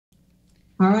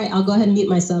All right, I'll go ahead and mute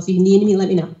myself. If you need me, let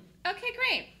me know. Okay,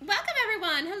 great. Welcome,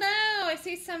 everyone. Hello. I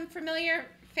see some familiar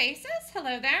faces.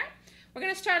 Hello there. We're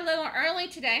going to start a little early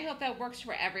today. Hope that works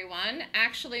for everyone.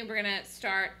 Actually, we're going to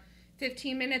start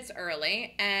 15 minutes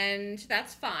early, and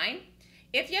that's fine.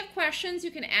 If you have questions, you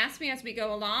can ask me as we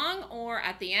go along or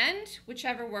at the end,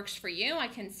 whichever works for you. I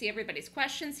can see everybody's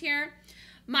questions here.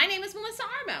 My name is Melissa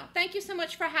Armo. Thank you so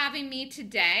much for having me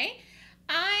today.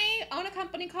 I own a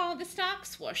company called The Stock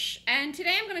Swoosh, and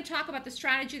today I'm going to talk about the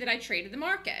strategy that I trade in the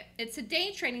market. It's a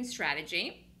day trading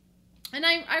strategy, and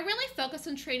I really focus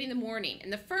on trading the morning. In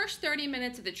the first 30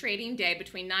 minutes of the trading day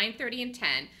between 9:30 and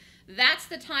 10, that's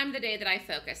the time of the day that I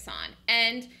focus on.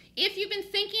 And if you've been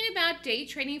thinking about day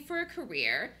trading for a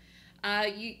career,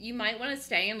 you might want to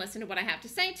stay and listen to what I have to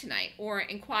say tonight, or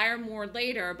inquire more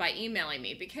later by emailing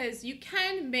me, because you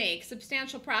can make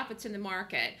substantial profits in the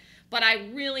market. But I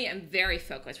really am very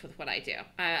focused with what I do.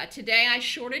 Today I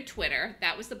shorted Twitter.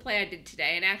 That was the play I did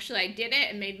today. And actually I did it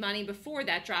and made money before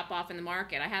that drop off in the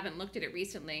market. I haven't looked at it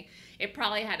recently. It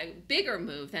probably had a bigger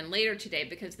move than later today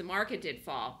because the market did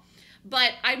fall.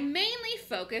 But I mainly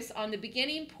focus on the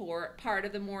beginning part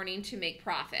of the morning to make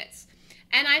profits.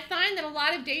 And I find that a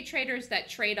lot of day traders that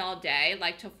trade all day,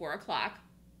 like till 4 o'clock,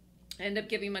 end up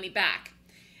giving money back.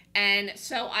 And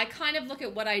so I kind of look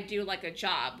at what I do like a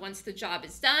job. Once the job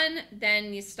is done,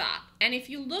 then you stop. And if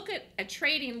you look at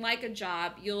trading like a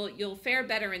job, you'll fare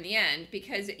better in the end,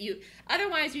 because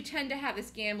otherwise you tend to have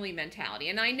this gambling mentality.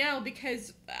 And I know,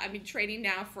 because I've been trading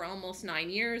now for almost 9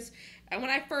 years. And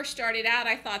when I first started out,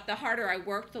 I thought the harder I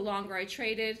worked, the longer I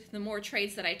traded, the more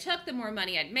trades that I took, the more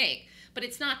money I'd make. But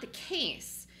it's not the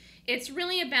case. It's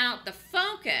really about the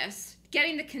focus,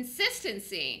 getting the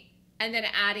consistency, and then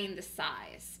adding the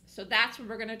size. So that's what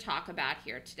we're going to talk about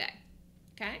here today,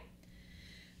 okay?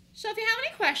 So if you have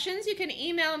any questions, you can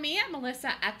email me at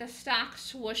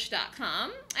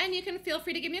melissa@thestockswoosh.com, and you can feel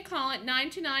free to give me a call at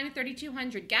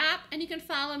 929-3200-GAP, and you can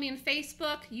follow me on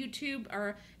Facebook, YouTube,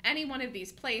 or any one of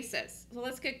these places. So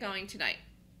let's get going tonight.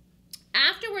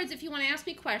 Afterwards, if you want to ask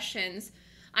me questions,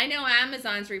 I know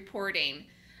Amazon's reporting.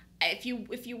 If you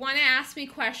want to ask me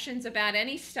questions about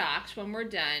any stocks when we're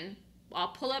done, I'll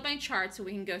pull up my chart so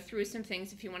we can go through some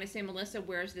things. If you want to say, Melissa,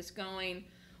 where's this going,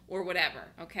 or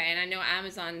whatever, okay? And I know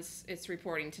it's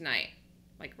reporting tonight,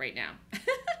 like right now.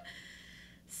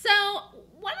 So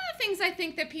one of the things I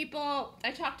think that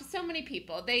I talk to so many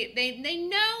people, they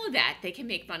know that they can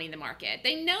make money in the market.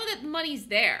 They know that money's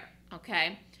there,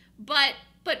 okay? But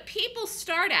people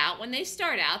start out, when they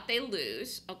start out, they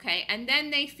lose, okay? And then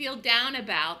they feel down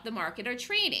about the market or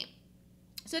trading.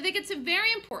 So I think it's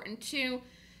very important to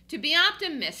be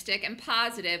optimistic and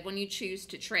positive when you choose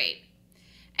to trade.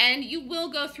 And you will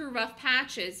go through rough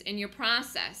patches in your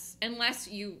process, unless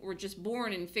you were just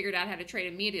born and figured out how to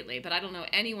trade immediately. But I don't know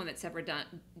anyone that's ever done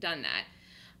that.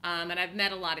 And I've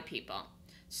met a lot of people.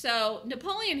 So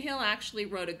Napoleon Hill actually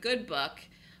wrote a good book.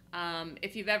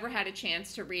 If you've ever had a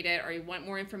chance to read it, or you want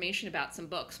more information about some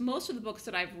books. Most of the books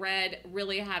that I've read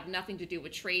really have nothing to do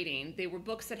with trading. They were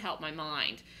books that helped my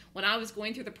mind. When I was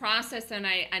going through the process, and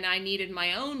I needed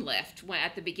my own lift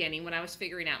at the beginning when I was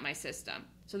figuring out my system.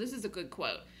 So this is a good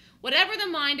quote. Whatever the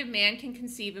mind of man can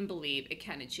conceive and believe, it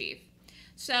can achieve.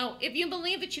 So if you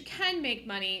believe that you can make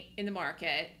money in the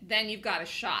market, then you've got a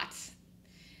shot.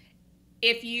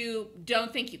 If you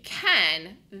don't think you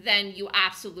can, then you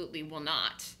absolutely will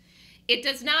not. It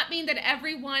does not mean that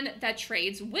everyone that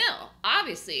trades will.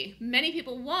 Obviously, many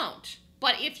people won't.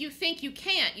 But if you think you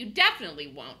can't, you definitely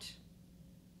won't.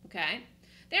 Okay?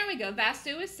 There we go.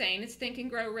 Vasu is saying it's Think and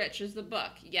Grow Rich is the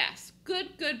book. Yes.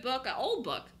 Good book. An old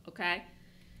book. Okay?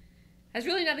 Has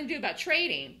really nothing to do about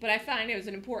trading, but I find it was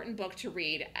an important book to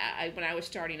read when I was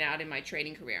starting out in my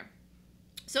trading career.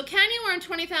 So can you earn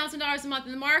 $20,000 a month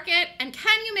in the market? And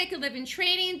can you make a living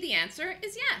trading? The answer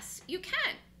is yes, you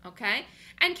can. Okay?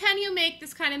 And can you make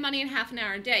this kind of money in half an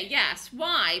hour a day? Yes.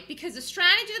 Why? Because the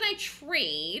strategy that I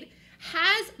trade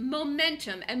has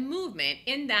momentum and movement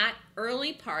in that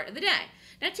early part of the day.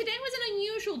 Now, today was an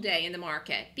unusual day in the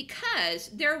market because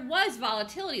there was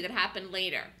volatility that happened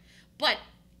later. But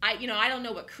I don't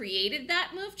know what created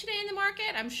that move today in the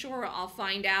market. I'm sure I'll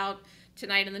find out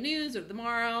tonight in the news or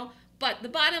tomorrow. But the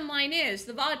bottom line is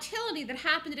the volatility that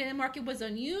happened today in the market was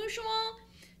unusual,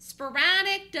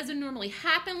 sporadic, doesn't normally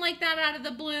happen like that out of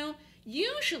the blue.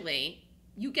 Usually,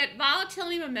 you get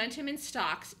volatility momentum in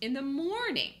stocks in the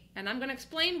morning. And I'm going to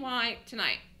explain why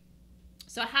tonight.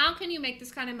 So how can you make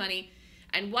this kind of money?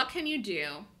 And what can you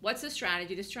do? What's the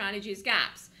strategy? The strategy is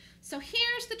gaps. So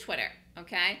here's the Twitter,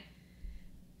 okay?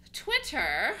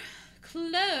 Twitter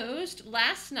closed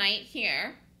last night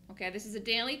here. Okay, this is a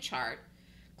daily chart.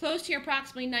 closed here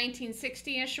approximately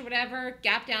 1960-ish or whatever,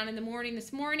 gap down in the morning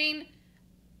this morning,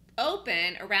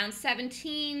 open around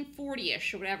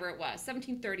 1740-ish or whatever it was,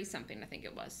 1730 something I think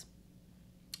it was.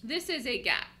 This is a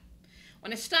gap.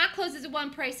 When a stock closes at one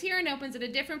price here and opens at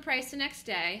a different price the next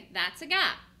day, that's a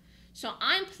gap. So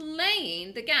I'm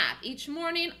playing the gap each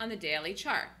morning on the daily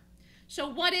chart. So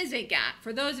what is a gap?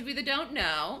 For those of you that don't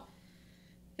know,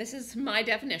 this is my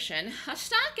definition. A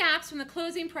stock gap from the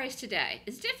closing price today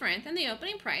is different than the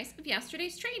opening price of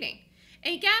yesterday's trading.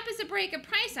 A gap is a break of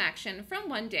price action from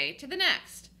one day to the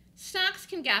next. Stocks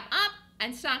can gap up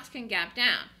and stocks can gap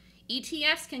down.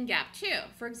 ETFs can gap too.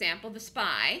 For example, the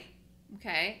SPY,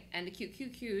 okay, and the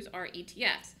QQQs are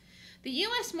ETFs. The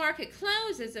U.S. market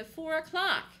closes at 4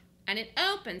 o'clock and it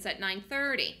opens at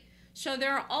 9:30. So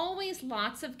there are always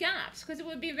lots of gaps because it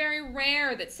would be very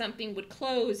rare that something would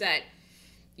close at,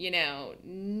 you know,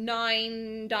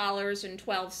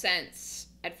 $9.12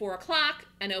 at 4 o'clock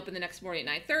and open the next morning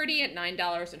at 9:30 at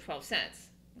 $9.12.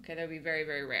 Okay, that would be very,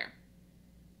 very rare.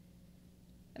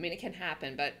 I mean, it can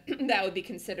happen, but that would be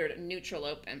considered a neutral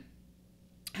open.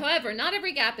 However, not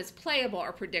every gap is playable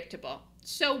or predictable.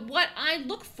 So what I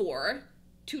look for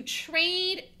to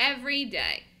trade every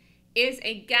day is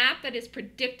a gap that is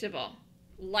predictable.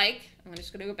 Like, I'm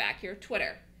just going to go back here,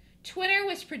 Twitter. Twitter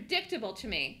was predictable to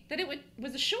me that it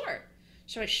was a short.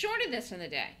 So I shorted this on the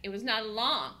day. It was not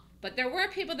long, but there were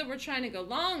people that were trying to go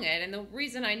long it, and the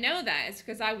reason I know that is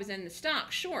because I was in the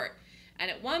stock short. And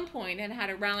at one point, it had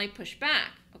a rally push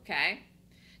back, okay?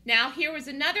 Now, here was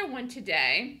another one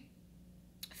today.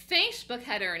 Facebook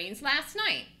had earnings last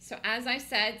night. So as I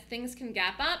said, things can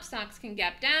gap up, stocks can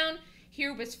gap down.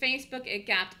 Here was Facebook, it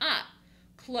gapped up.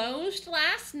 Closed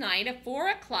last night at 4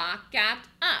 o'clock, gapped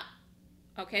up.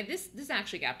 Okay, this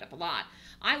actually gapped up a lot.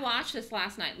 I watched this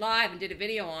last night live and did a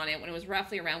video on it when it was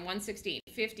roughly around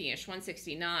 168.50-ish,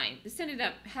 169. This ended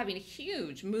up having a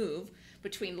huge move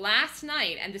between last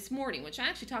night and this morning, which I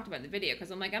actually talked about in the video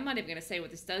because I'm like, I'm not even going to say what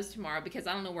this does tomorrow because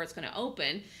I don't know where it's going to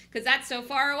open because that's so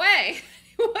far away.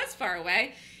 It was far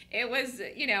away. It was,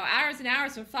 you know, hours and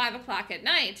hours from 5 o'clock at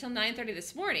night till 9:30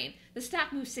 this morning. The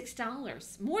stock moved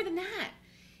 $6, more than that,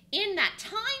 in that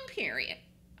time period,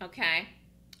 okay?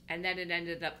 And then it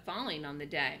ended up falling on the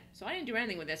day. So I didn't do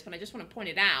anything with this, but I just want to point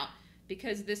it out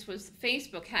because this was,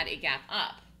 Facebook had a gap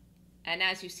up. And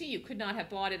as you see, you could not have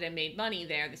bought it and made money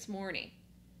there this morning.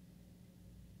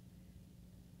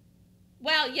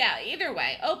 Well, yeah, either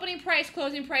way, opening price,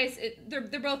 closing price, they're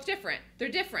both different. They're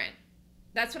different.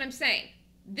 That's what I'm saying.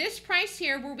 This price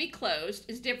here where we closed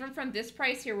is different from this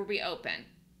price here where we open.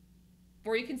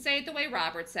 Or you can say it the way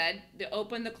Robert said, the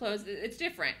open, the close, it's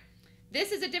different.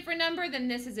 This is a different number, then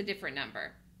this is a different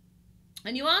number.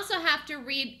 And you also have to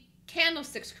read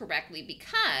candlesticks correctly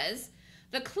because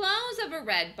the close of a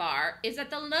red bar is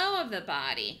at the low of the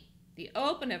body. The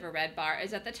open of a red bar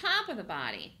is at the top of the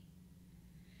body.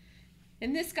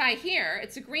 In this guy here,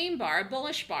 it's a green bar, a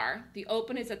bullish bar. The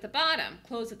open is at the bottom,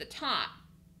 close at the top.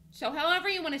 So however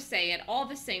you want to say it, all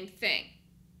the same thing.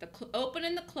 The open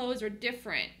and the close are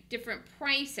different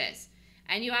prices.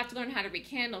 And you have to learn how to read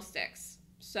candlesticks.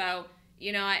 So,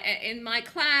 you know, in my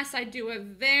class, I do a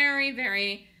very,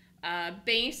 very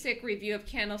basic review of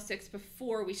candlesticks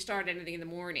before we start anything in the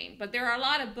morning. But there are a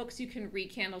lot of books you can read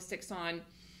candlesticks on.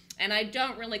 And I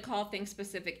don't really call things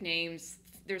specific names.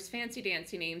 There's fancy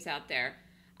dancy names out there.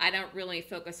 I don't really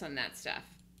focus on that stuff.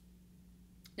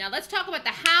 Now let's talk about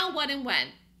the how, what, and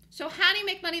when. So how do you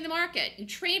make money in the market? You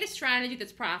trade a strategy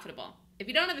that's profitable. If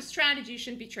you don't have a strategy, you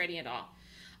shouldn't be trading at all.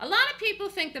 A lot of people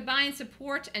think that buying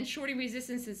support and shorting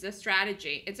resistance is a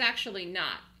strategy. It's actually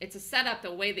not. It's a setup,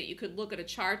 a way that you could look at a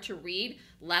chart to read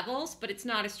levels, but it's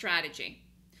not a strategy.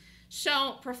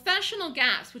 So professional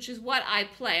gaps, which is what I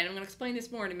play, and I'm going to explain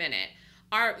this more in a minute,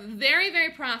 are very, very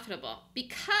profitable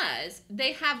because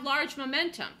they have large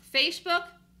momentum. Facebook,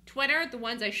 Twitter, the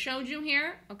ones I showed you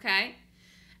here, okay?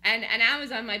 And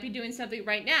Amazon might be doing something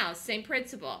right now, same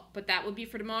principle, but that would be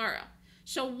for tomorrow.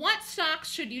 So what stocks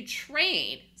should you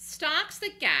trade? Stocks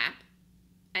that gap,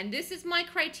 and this is my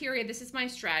criteria, this is my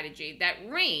strategy, that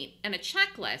rate in a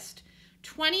checklist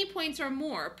 20 points or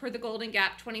more per the Golden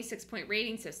Gap 26-point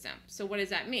rating system. So what does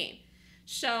that mean?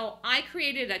 So I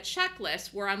created a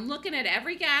checklist where I'm looking at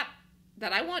every gap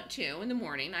that I want to in the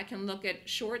morning. I can look at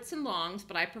shorts and longs,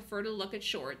 but I prefer to look at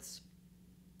shorts.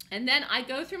 And then I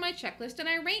go through my checklist and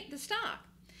I rate the stock.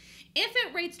 If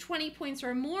it rates 20 points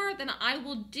or more, then I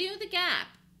will do the gap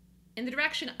in the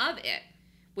direction of it,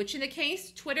 which in the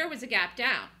case, Twitter was a gap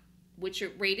down, which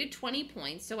it rated 20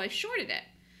 points, so I shorted it.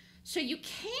 So you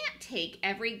can't take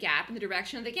every gap in the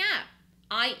direction of the gap,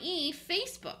 i.e.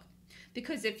 Facebook,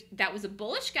 because if that was a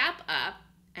bullish gap up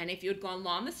And if you had gone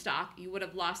long the stock, you would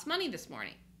have lost money this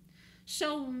morning.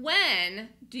 So when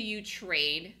do you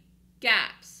trade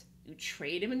gaps? You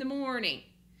trade them in the morning,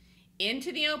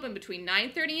 into the open between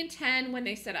 9:30 and 10 when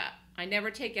they set up. I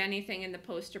never take anything in the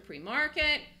post or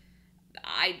pre-market.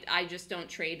 I just don't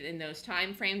trade in those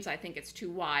time frames. I think it's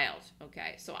too wild.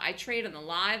 Okay, so I trade on the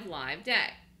live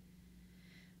day.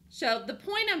 So the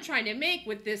point I'm trying to make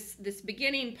with this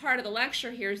beginning part of the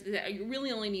lecture here is that you really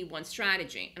only need one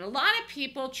strategy. And a lot of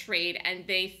people trade and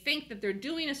they think that they're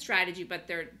doing a strategy, but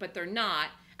they're not.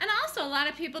 And also a lot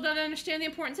of people don't understand the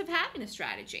importance of having a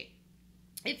strategy.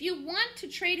 If you want to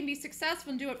trade and be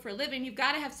successful and do it for a living, you've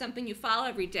got to have something you follow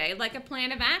every day, like a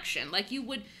plan of action, like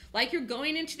you're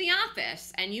going into the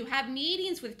office and you have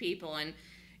meetings with people and,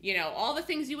 you know, all the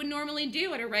things you would normally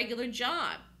do at a regular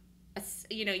job.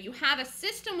 You know, you have a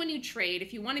system when you trade.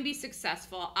 If you want to be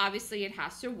successful, obviously it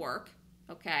has to work,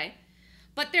 okay?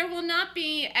 But there will not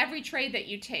be every trade that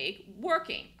you take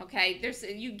working, okay?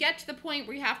 You get to the point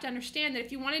where you have to understand that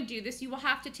if you want to do this, you will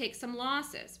have to take some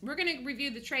losses. We're going to review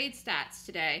the trade stats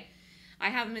today. I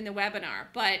have them in the webinar.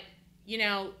 But, you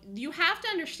know, you have to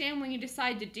understand when you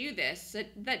decide to do this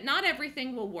that not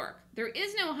everything will work. There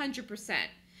is no 100%.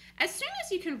 As soon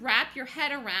as you can wrap your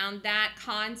head around that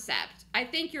concept, I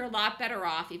think you're a lot better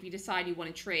off if you decide you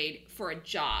want to trade for a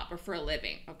job or for a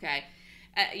living, okay?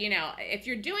 You know, if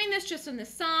you're doing this just on the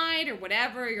side or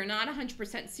whatever, you're not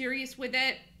 100% serious with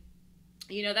it,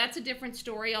 you know, that's a different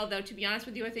story. Although, to be honest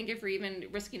with you, I think if you're even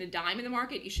risking a dime in the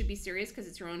market, you should be serious because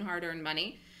it's your own hard-earned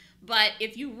money. But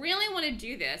if you really want to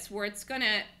do this, where it's going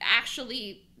to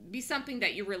actually be something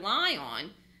that you rely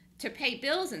on to pay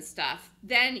bills and stuff,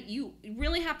 then you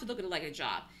really have to look at it like a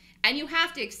job. And you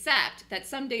have to accept that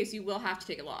some days you will have to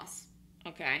take a loss,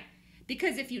 okay?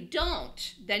 Because if you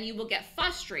don't, then you will get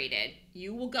frustrated.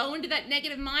 You will go into that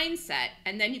negative mindset,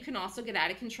 and then you can also get out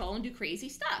of control and do crazy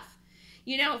stuff.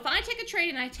 You know, if I take a trade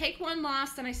and I take one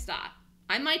loss, then I stop.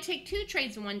 I might take 2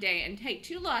 trades in one day and take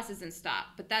 2 losses and stop,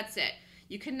 but that's it.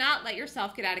 You cannot let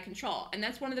yourself get out of control. And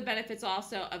that's one of the benefits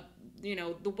also of, you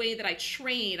know, the way that I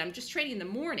trade. I'm just trading in the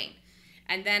morning,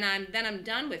 and then I'm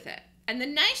done with it. And the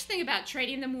nice thing about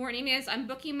trading in the morning is I'm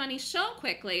booking money so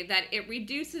quickly that it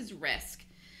reduces risk.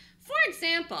 For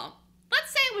example,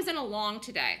 let's say I was in a long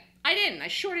today. I didn't. I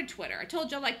shorted Twitter. I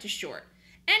told you I like to short.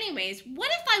 Anyways, what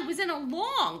if I was in a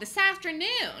long this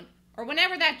afternoon or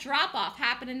whenever that drop-off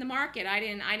happened in the market? I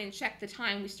didn't check the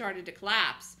time we started to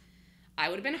collapse. I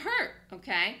would have been hurt,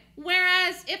 okay?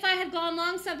 Whereas if I had gone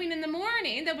long something in the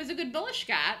morning that was a good bullish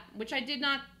gap, which I did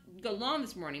not go long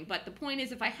this morning, but the point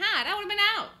is if I had, I would have been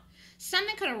out.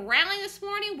 Something could have rallied this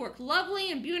morning, worked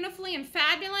lovely and beautifully and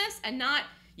fabulous, and not...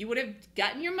 You would have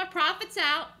gotten your profits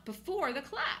out before the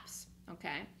collapse,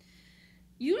 okay?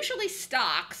 Usually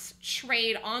stocks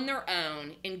trade on their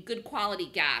own in good quality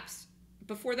gaps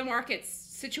before the market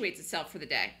situates itself for the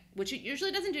day, which it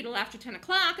usually doesn't do till after 10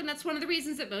 o'clock, and that's one of the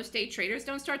reasons that most day traders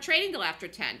don't start trading till after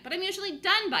 10. But I'm usually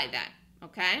done by then,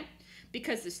 okay?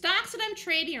 Because the stocks that I'm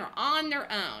trading are on their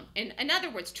own. In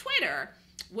other words, Twitter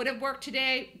would have worked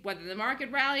today whether the market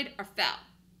rallied or fell,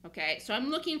 okay? So I'm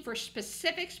looking for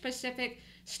specific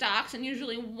stocks, and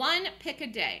usually 1 pick a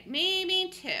day,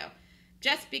 maybe 2,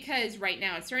 just because right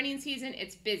now it's earnings season,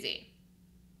 it's busy.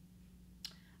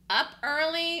 Up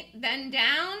early, then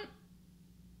down?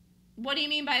 What do you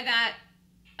mean by that?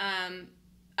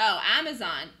 Oh,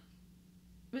 Amazon.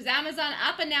 Was Amazon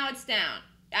up and now it's down?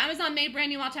 Amazon made brand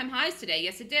new all-time highs today.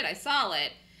 Yes, it did. I saw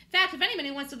it. In fact, if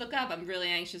anybody wants to look up, I'm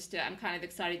kind of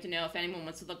excited to know if anyone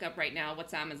wants to look up right now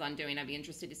what's Amazon doing. I'd be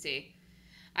interested to see.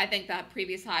 I think that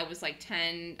previous high was like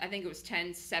 10, I think it was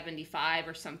 1075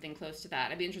 or something close to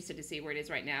that. I'd be interested to see where it is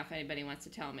right now if anybody wants to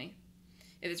tell me,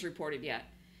 if it's reported yet.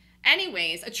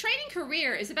 Anyways, a trading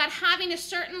career is about having a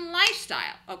certain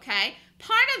lifestyle, okay?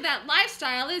 Part of that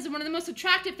lifestyle is one of the most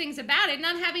attractive things about it,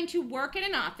 not having to work in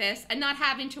an office and not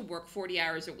having to work 40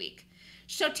 hours a week.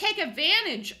 So take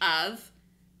advantage of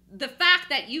the fact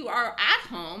that you are at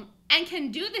home and can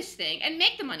do this thing and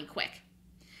make the money quick.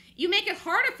 You make it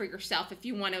harder for yourself if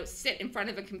you want to sit in front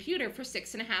of a computer for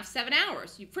 6.5, 7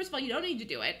 hours. First of all, you don't need to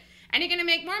do it, and you're going to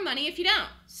make more money if you don't.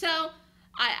 So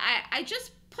I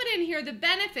just put in here the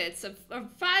benefits of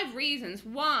 5 reasons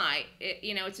why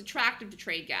it's attractive to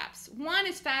trade gaps. 1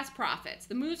 is fast profits.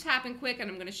 The moves happen quick, and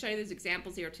I'm going to show you those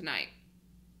examples here tonight.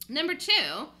 Number 2,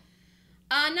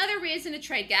 another reason to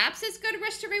trade gaps is good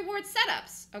risk to reward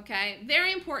setups. Okay,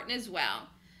 very important as well.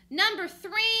 Number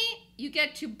 3, you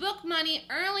get to book money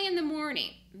early in the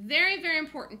morning. Very, very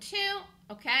important too,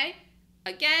 okay?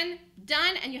 Again,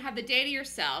 done, and you have the day to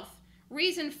yourself.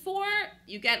 Reason 4,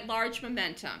 you get large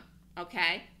momentum,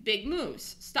 okay? Big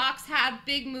moves. Stocks have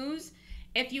big moves,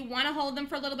 If you want to hold them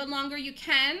for a little bit longer, you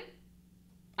can.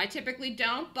 I typically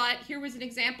don't, but here was an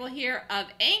example here of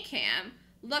ACAM.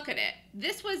 Look at it.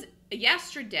 This was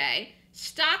yesterday.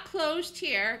 Stock closed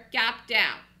here, gap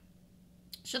down.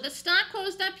 So the stock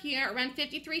closed up here around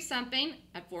 53 something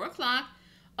at 4 o'clock.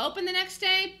 Open the next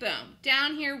day, boom.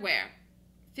 Down here where?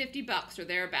 50 bucks or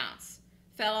thereabouts.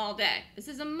 Fell all day. This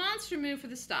is a monster move for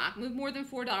the stock. Moved more than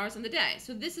 $4 on the day.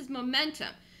 So this is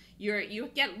momentum. You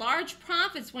get large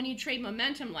profits when you trade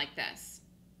momentum like this.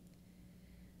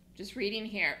 Just reading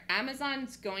here.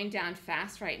 Amazon's going down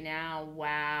fast right now.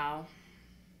 Wow.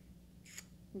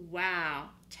 Wow.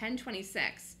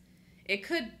 1026. It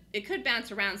could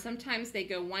bounce around. Sometimes they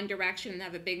go one direction and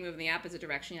have a big move in the opposite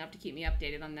direction. You'll have to keep me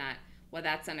updated on that. Well,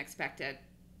 that's unexpected.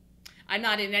 I'm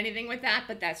not in anything with that,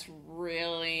 but that's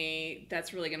really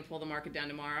going to pull the market down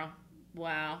tomorrow.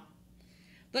 Wow.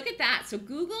 Look at that. So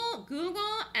Google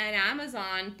and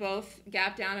Amazon both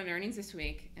gapped down on earnings this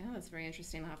week. Oh, that's very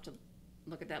interesting. I'll have to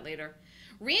look at that later.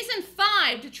 Reason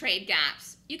 5 to trade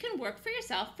gaps. You can work for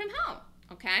yourself from home,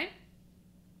 okay?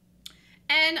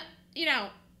 And, you know,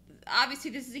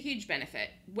 obviously this is a huge benefit.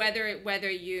 Whether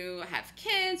you have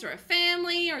kids or a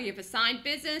family or you have a side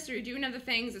business or you're doing other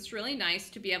things, it's really nice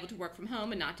to be able to work from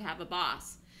home and not to have a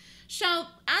boss. So,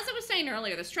 as I was saying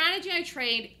earlier, the strategy I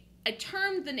trade, I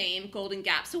termed the name Golden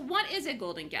Gap. So what is a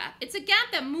golden gap? It's a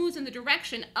gap that moves in the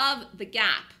direction of the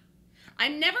gap.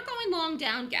 I'm never going long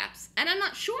down gaps, and I'm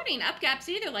not shorting up gaps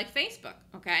either like Facebook,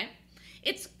 okay?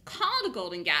 It's called a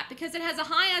golden gap because it has a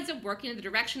high odds of working in the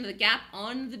direction of the gap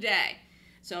on the day.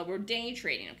 So we're day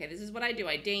trading, okay? This is what I do.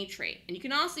 I day trade. And you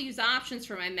can also use options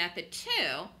for my method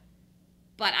too,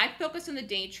 but I focus on the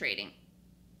day trading.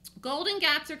 Golden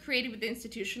gaps are created with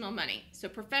institutional money. So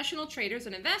professional traders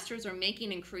and investors are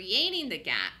making and creating the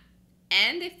gap,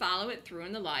 and they follow it through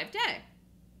in the live day.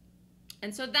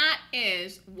 And so that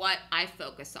is what I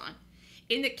focus on.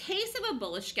 In the case of a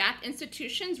bullish gap,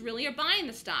 institutions really are buying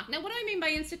the stock. Now, what do I mean by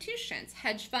institutions?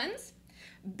 Hedge funds,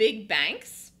 big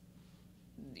banks.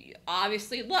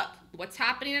 Obviously, look, what's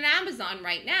happening in Amazon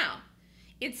right now.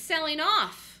 It's selling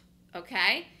off,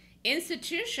 okay?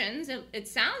 Institutions, it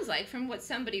sounds like from what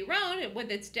somebody wrote,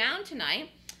 when it's down tonight,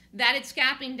 that it's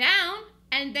gapping down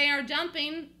and they are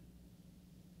dumping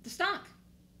the stock.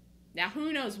 Now,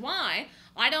 who knows why?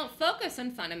 I don't focus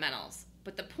on fundamentals,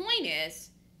 but the point is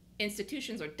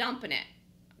institutions are dumping it,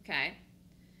 okay?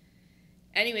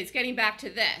 Anyways, getting back to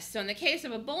this. So in the case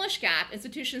of a bullish gap,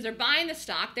 institutions are buying the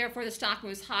stock, therefore the stock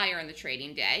moves higher in the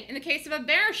trading day. In the case of a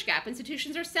bearish gap,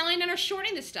 institutions are selling and are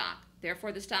shorting the stock.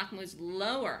 Therefore, the stock moves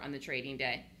lower on the trading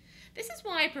day. This is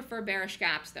why I prefer bearish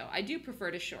gaps, though. I do prefer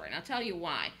to short, and I'll tell you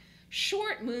why.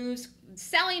 Short moves,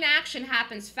 selling action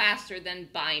happens faster than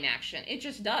buying action. It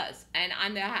just does. And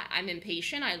I'm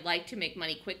impatient. I like to make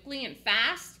money quickly and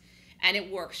fast, and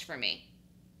it works for me.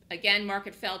 Again,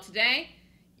 market fell today.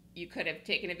 You could have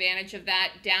taken advantage of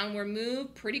that downward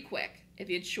move pretty quick if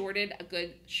you had shorted a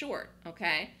good short,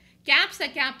 okay? Gaps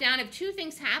that gap down have two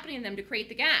things happening in them to create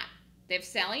the gap. They have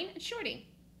selling and shorting.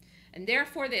 And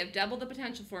therefore, they have double the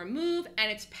potential for a move, and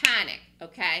it's panic,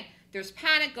 okay? There's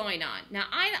panic going on. Now,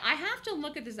 I have to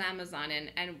look at this Amazon,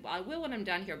 and I will when I'm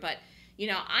done here, but, you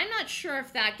know, I'm not sure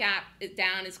if that gap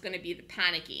down is going to be the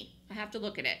panicky. I have to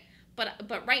look at it.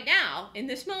 But right now, in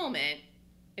this moment,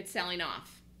 it's selling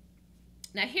off.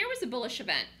 Now, here was a bullish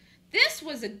event. This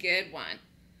was a good one.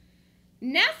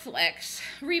 Netflix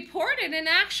reported and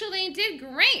actually did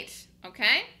great,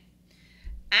 okay?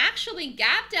 Actually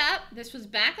gapped up. This was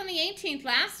back on the 18th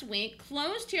last week.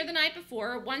 Closed here the night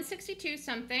before, 162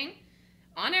 something.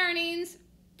 On earnings,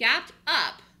 gapped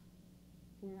up.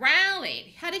 Rallied.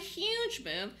 Had a huge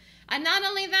move. And not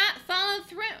only that, followed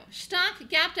through. Stock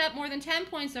gapped up more than 10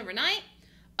 points overnight.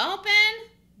 Open,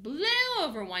 blew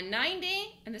over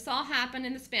 190. And this all happened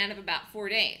in the span of about 4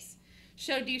 days.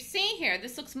 So do you see here,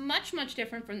 this looks much, much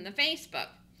different from the Facebook.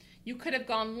 You could have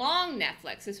gone long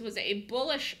Netflix. This was a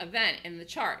bullish event in the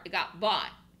chart. It got bought,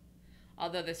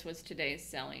 although this was today's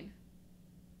selling.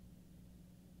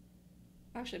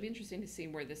 Actually, it'd be interesting to see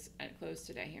where this closed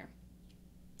today here.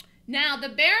 Now, the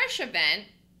bearish event,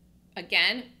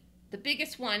 again, the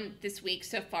biggest one this week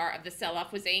so far of the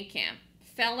sell-off was ACAM.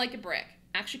 Fell like a brick.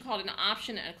 Actually called an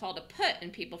option and called a put in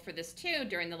people for this too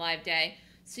during the live day.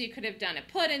 So you could have done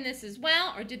a put in this as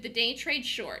well, or did the day trade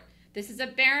short. This is a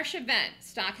bearish event.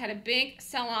 Stock had a big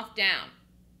sell-off down.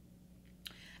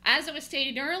 As it was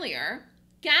stated earlier,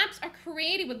 gaps are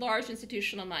created with large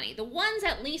institutional money. The ones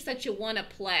at least that you want to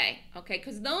play, okay?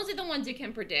 Because those are the ones you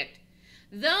can predict.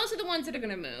 Those are the ones that are going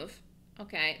to move,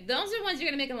 Okay, those are the ones you're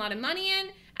going to make a lot of money in,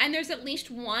 and there's at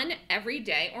least one every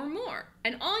day or more.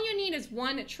 And all you need is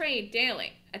one trade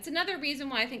daily. That's another reason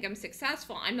why I think I'm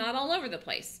successful. I'm not all over the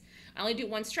place. I only do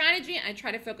one strategy, and I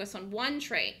try to focus on one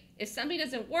trade. If something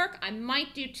doesn't work, I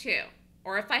might do two.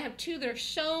 Or if I have two that are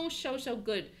so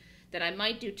good, that I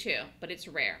might do two, but it's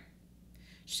rare.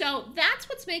 So that's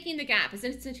what's making the gap is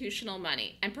institutional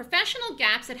money. And professional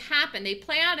gaps that happen, they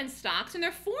play out in stocks and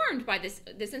they're formed by this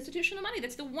institutional money.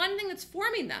 That's the one thing that's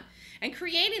forming them and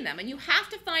creating them. And you have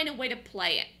to find a way to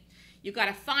play it. You've got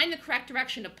to find the correct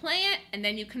direction to play it, and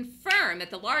then you confirm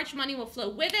that the large money will flow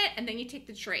with it, and then you take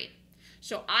the trade.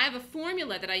 So I have a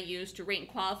formula that I use to rate and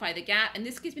qualify the gap, and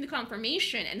this gives me the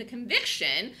confirmation and the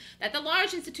conviction that the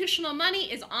large institutional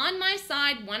money is on my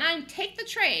side when I take the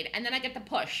trade, and then I get the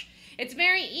push. It's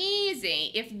very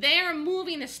easy. If they're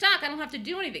moving the stock, I don't have to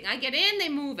do anything. I get in, they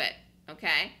move it,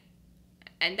 okay?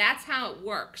 And that's how it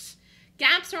works.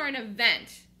 Gaps are an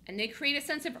event, and they create a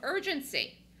sense of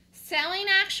urgency. Selling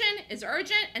action is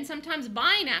urgent, and sometimes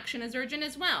buying action is urgent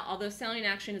as well, although selling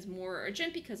action is more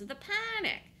urgent because of the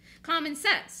panic. Common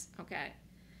sense, okay?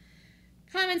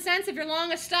 Common sense, if you're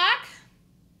long a stock,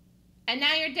 and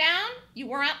now you're down, you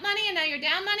were up money, and now you're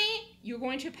down money, you're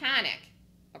going to panic,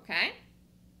 okay?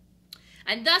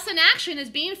 And thus an action is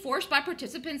being forced by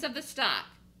participants of the stock.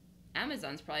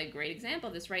 Amazon's probably a great example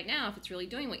of this right now if it's really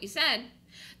doing what you said.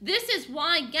 This is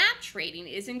why gap trading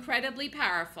is incredibly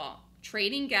powerful.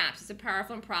 Trading gaps is a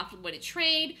powerful and profitable way to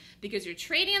trade because you're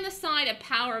trading on the side of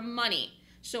power money.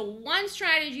 So one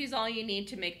strategy is all you need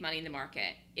to make money in the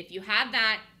market. If you have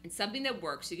that and something that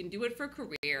works, you can do it for a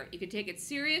career, you can take it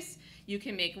serious, you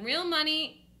can make real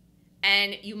money,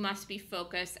 and you must be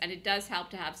focused. And it does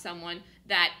help to have someone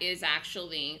that is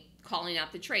actually calling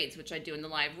out the trades, which I do in the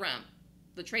live room.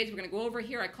 The trades we're going to go over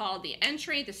here, I call the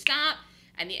entry, the stop,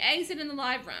 and the exit in the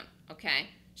live room, okay?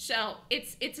 So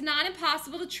it's not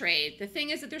impossible to trade. The thing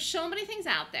is that there's so many things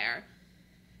out there.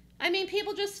 I mean,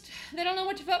 people just, they don't know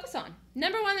what to focus on.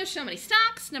 Number one, there's so many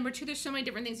stocks. Number two, there's so many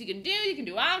different things you can do. You can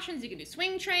do options, you can do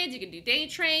swing trades, you can do day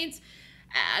trades.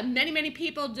 Many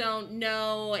people don't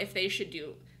know if they should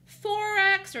do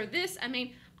Forex or this. I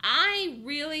mean, I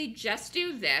really just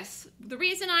do this. The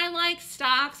reason I like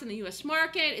stocks in the U.S.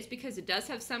 market is because it does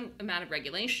have some amount of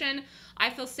regulation.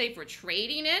 I feel safer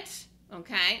trading it,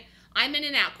 okay? I'm in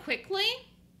and out quickly.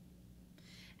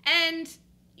 And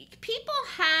people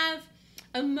have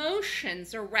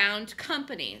emotions around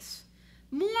companies,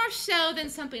 more so than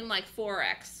something like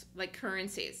Forex, like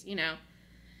currencies, you know,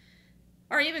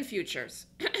 or even futures.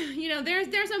 You know,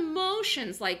 there's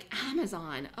emotions like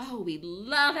Amazon. Oh, we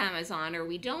love Amazon, or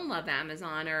we don't love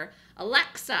Amazon, or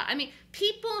Alexa. I mean,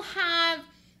 people have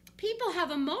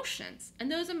emotions,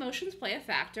 and those emotions play a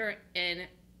factor in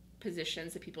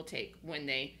positions that people take when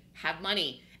they have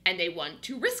money and they want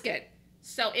to risk it.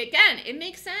 So again, it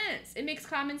makes sense. It makes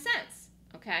common sense.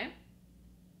 Okay.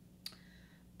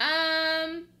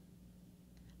 I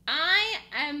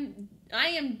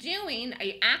am doing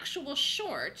an actual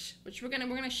short, which we're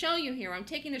gonna show you here. I'm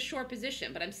taking the short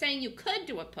position, but I'm saying you could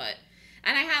do a put,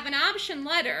 and I have an option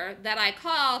letter that I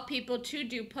call people to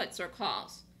do puts or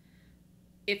calls.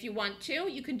 If you want to,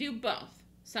 you can do both.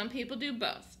 Some people do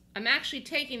both. I'm actually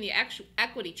taking the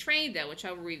equity trade though, which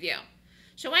I will review.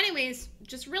 So anyways,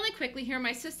 just really quickly here,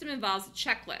 my system involves a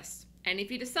checklist. And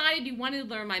if you decided you wanted to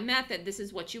learn my method, this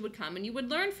is what you would come and you would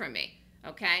learn from me,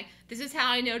 okay? This is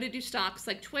how I know to do stocks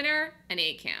like Twitter and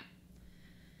ACAM.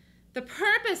 The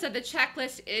purpose of the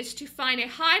checklist is to find a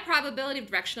high probability of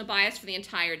directional bias for the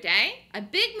entire day, a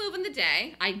big move in the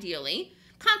day, ideally,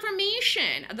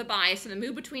 confirmation of the bias in the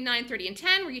move between 9:30 and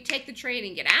 10 where you take the trade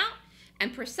and get out,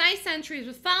 and precise entries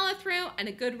with follow-through and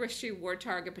a good risk-reward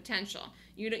target potential.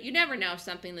 You never know if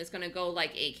something is going to go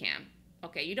like ACAM.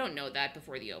 Okay, you don't know that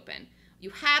before the open. You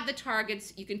have the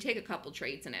targets. You can take a couple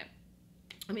trades in it.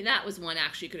 I mean, that was one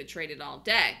actually you could have traded all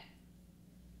day.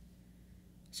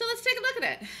 So let's take a look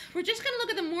at it. We're just going to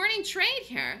look at the morning trade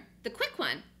here, the quick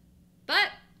one. But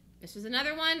this was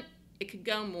another one. It could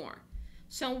go more.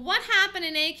 So what happened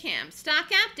in ACAM? Stock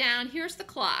gap down. Here's the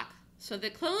clock. So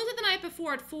the close of the night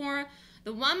before at 4,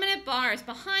 the 1-minute bar is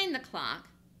behind the clock,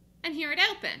 and here it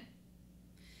opened.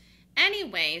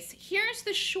 Anyways, here's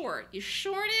the short. You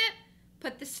short it,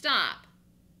 put the stop.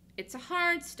 It's a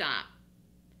hard stop.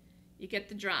 You get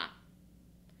the drop.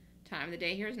 Time of the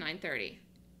day here is 9:30.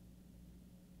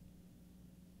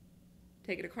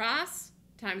 Take it across.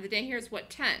 Time of the day here is what,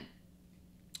 10.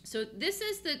 So this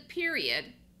is the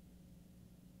period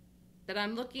that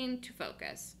I'm looking to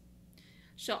focus.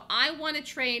 So I want to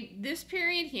trade this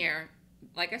period here.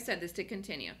 Like I said, this to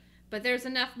continue. But there's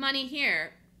enough money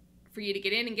here for you to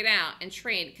get in and get out and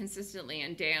trade consistently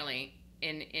and daily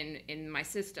in my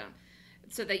system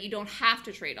so that you don't have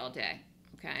to trade all day,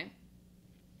 okay?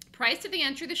 Price of the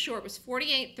entry, the short, was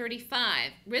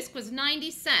 $48.35. Risk was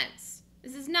 90 cents.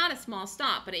 This is not a small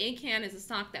stock, but ACAN is a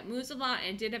stock that moves a lot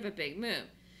and did have a big move.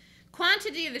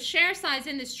 Quantity of the share size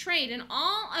in this trade, and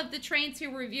all of the trades here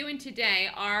we're reviewing today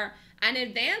are an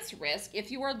advanced risk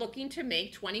if you are looking to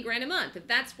make 20 grand a month. If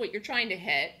that's what you're trying to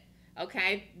hit,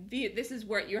 okay, this is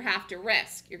where you have to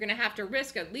risk. You're going to have to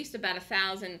risk at least about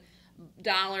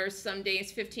 $1,000, some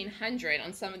days $1,500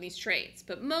 on some of these trades.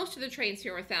 But most of the trades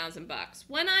here are $1,000.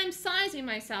 When I'm sizing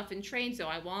myself in trades, though,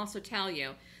 I will also tell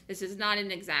you this is not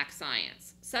an exact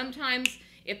science. Sometimes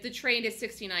if the trade is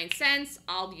 69 cents,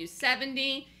 I'll use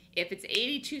 70. If it's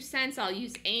 82 cents, I'll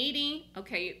use 80.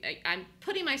 Okay, I'm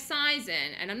putting my size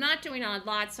in, and I'm not doing odd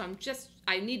lots, so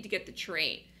I need to get the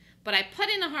trade. But I put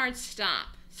in a hard stop.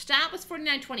 Stop was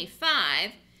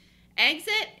 $49.25.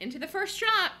 Exit into the first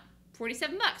drop,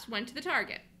 $47, went to the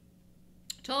target.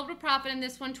 Total profit in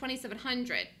this one,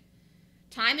 $2,700.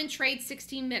 Time in trade,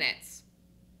 16 minutes.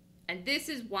 And this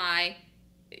is why,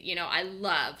 you know, I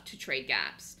love to trade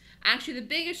gaps. Actually, the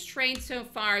biggest trade so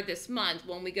far this month,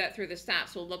 when we got through the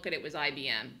stops, we'll look at it, was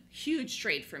IBM. Huge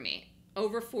trade for me,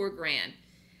 over $4 grand,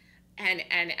 and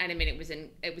I mean it was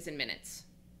in minutes.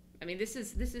 I mean this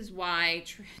is why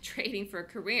trading for a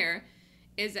career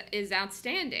is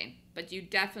outstanding, but you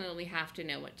definitely have to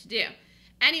know what to do.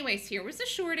 Anyways, here was the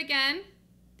short again.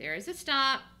 There is a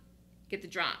stop. Get the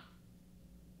drop.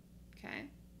 Okay.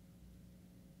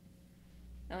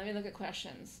 Now let me look at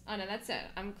questions. Oh no, that's it.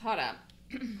 I'm caught up.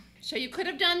 So you could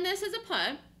have done this as a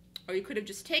put, or you could have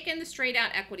just taken the straight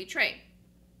out equity trade.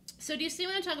 So do you see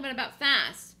what I'm talking about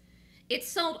fast? It's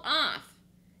sold off.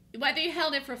 Whether you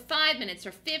held it for 5 minutes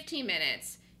or 15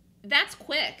 minutes, that's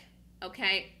quick,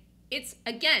 okay? It's,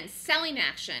 again, selling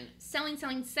action. Selling,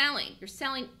 selling, selling. You're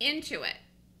selling into it.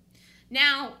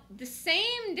 Now, the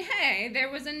same day,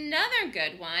 there was another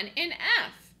good one in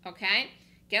F, okay?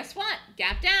 Guess what?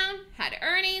 Gap down, had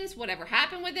earnings, whatever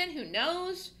happened with it, who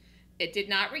knows? It did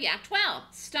not react well.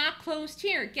 Stock closed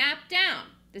here, gap down.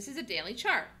 This is a daily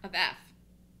chart of F.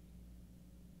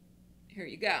 Here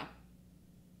you go.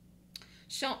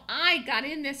 So I got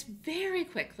in this very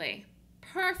quickly.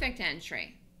 Perfect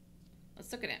entry.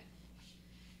 Let's look at it.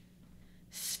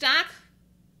 Stock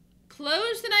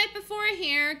closed the night before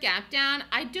here, gap down.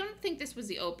 I don't think this was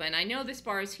the open. I know this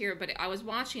bar is here, but I was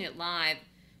watching it live,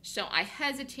 so I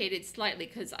hesitated slightly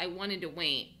because I wanted to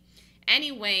wait.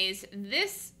 Anyways,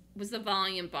 this was the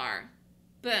volume bar.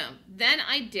 Boom. Then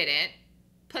I did it,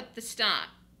 put the stop,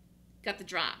 got the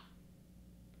drop.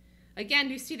 Again,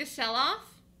 do you see the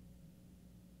sell-off?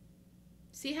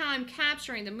 See how I'm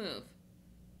capturing the move?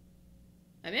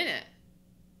 I'm in it.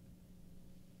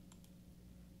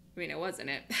 I mean, it wasn't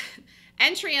it.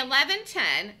 Entry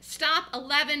 11.10, stop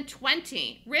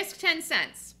 11.20, risk 10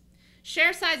 cents.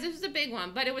 Share size, this was a big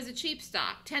one, but it was a cheap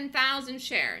stock, 10,000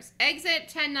 shares.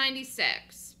 Exit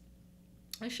 10.96.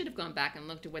 I should have gone back and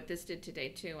looked at what this did today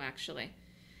too, actually.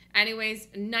 Anyways,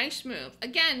 nice move.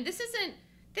 Again, this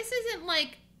isn't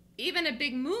like even a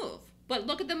big move, but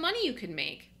look at the money you can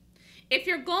make. If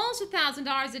your goal is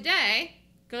 $1,000 a day,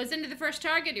 goes into the first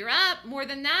target, you're up. More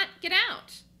than that, get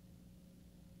out.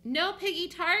 No piggy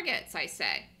targets, I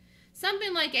say.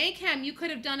 Something like ACAM, you could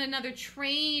have done another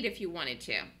trade if you wanted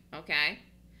to, okay?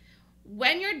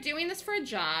 When you're doing this for a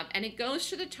job and it goes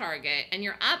to the target and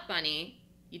you're up money,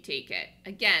 you take it.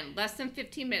 Again, less than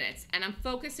 15 minutes, and I'm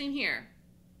focusing here.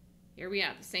 Here we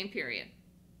are, the same period.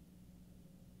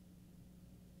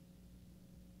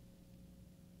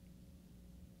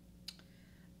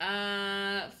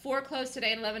 Four closed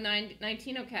today at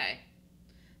 11:19. Okay.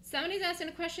 Somebody's asking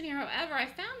a question here. However, I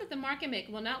found that the market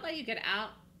maker will not let you get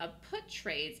out of put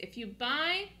trades if you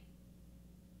buy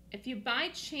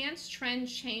chance trend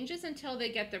changes until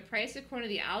they get their price according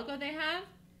to the algo they have.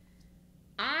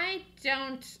 I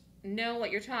don't know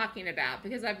what you're talking about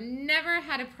because I've never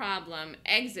had a problem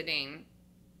exiting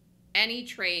any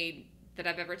trade that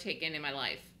I've ever taken in my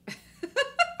life.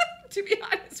 To be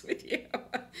honest with you.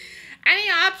 Any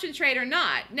option trade or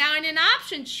not. Now, in an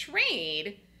option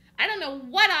trade, I don't know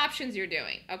what options you're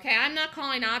doing, okay? I'm not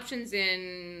calling options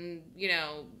in, you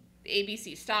know,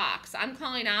 ABC stocks. I'm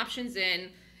calling options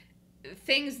in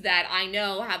things that I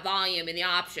know have volume in the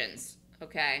options,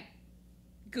 okay?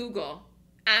 Google,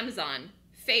 Amazon,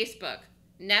 Facebook,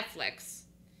 Netflix.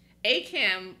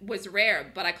 ACAM was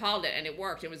rare, but I called it and it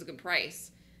worked. It was a good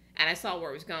price. And I saw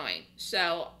where it was going.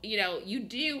 So, you know, you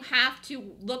do have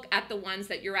to look at the ones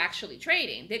that you're actually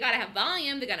trading. They got to have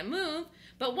volume. They got to move.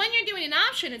 But when you're doing an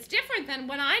option, it's different than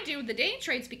when I do the day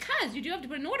trades because you do have to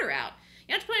put an order out.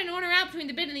 You have to put an order out between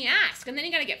the bid and the ask, and then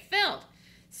you got to get filled.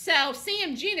 So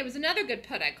CMG, there was another good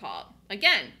put I called.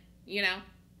 Again, you know,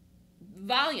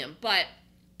 volume. But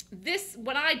this,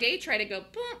 when I day trade, I go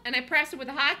boom, and I press it with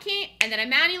a hotkey, and then I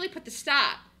manually put the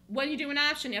stop. When you do an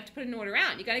option, you have to put an order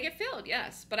out. You got to get filled,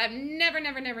 yes. But I've never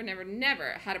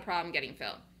had a problem getting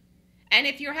filled. And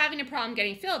if you're having a problem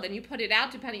getting filled, then you put it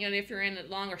out, depending on if you're in it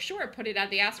long or short, put it out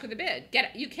the ask or the bid.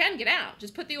 You can get out.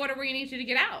 Just put the order where you need to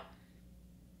get out.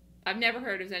 I've never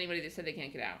heard of anybody that said they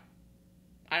can't get out.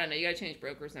 I don't know. You got to change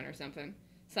brokers then or something.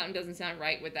 Something doesn't sound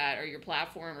right with that, or your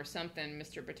platform or something,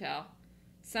 Mr. Patel.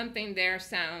 Something there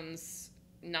sounds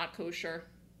not kosher.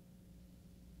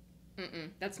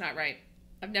 That's not right.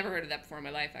 I've never heard of that before in my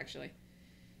life, actually.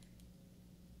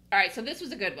 All right, so this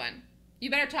was a good one. You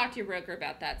better talk to your broker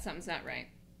about that. Something's not right.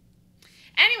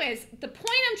 Anyways, the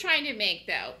point I'm trying to make,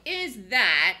 though, is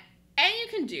that, and you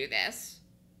can do this,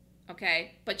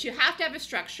 okay, but you have to have a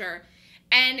structure.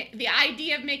 And the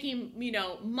idea of making, you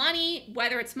know, money,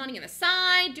 whether it's money on the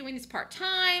side, doing this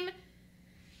part-time,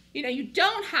 you know, you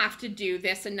don't have to do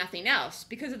this and nothing else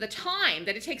because of the time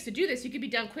that it takes to do this. You could be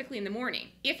done quickly in the morning.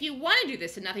 If you want to do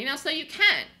this and nothing else, though, you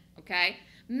can, okay?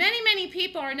 Many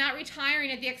people are not retiring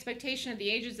at the expectation of the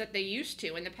ages that they used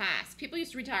to in the past. People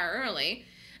used to retire early.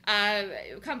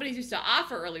 Companies used to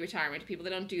offer early retirement to people. They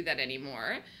don't do that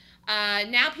anymore.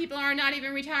 Now people are not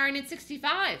even retiring at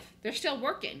 65. They're still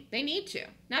working. They need to.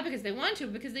 Not because they want to,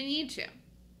 but because they need to.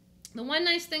 The one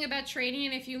nice thing about trading,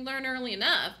 and if you learn early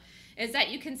enough, is that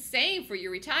you can save for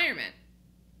your retirement.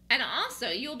 And also,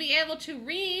 you'll be able to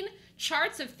read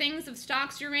charts of things of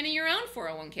stocks you're in your own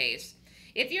 401ks.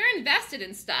 If you're invested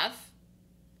in stuff,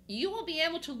 you will be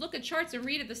able to look at charts and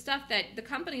read at the stuff that the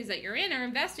companies that you're in are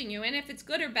investing you in, if it's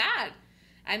good or bad.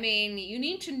 I mean, you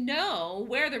need to know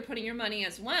where they're putting your money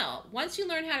as well. Once you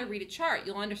learn how to read a chart,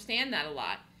 you'll understand that a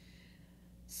lot.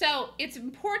 So it's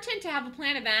important to have a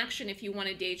plan of action if you want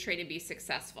to day trade and be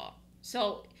successful.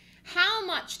 So how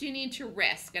much do you need to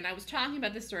risk? And I was talking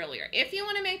about this earlier. If you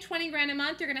want to make 20 grand a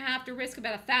month, you're going to have to risk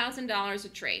about $1,000 a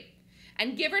trade.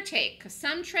 And give or take, because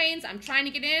some trades I'm trying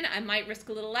to get in, I might risk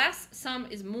a little less, some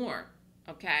is more,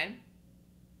 okay?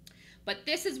 But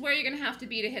this is where you're going to have to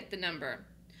be to hit the number.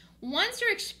 Once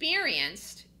you're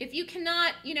experienced, if you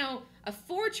cannot, you know,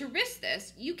 afford to risk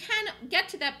this, you can get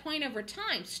to that point over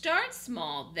time. Start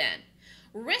small then.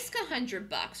 Risk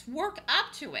 $100, work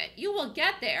up to it. You will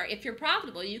get there. If you're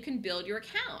profitable, you can build your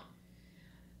account.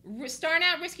 Start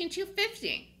out risking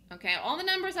 $250, okay? All the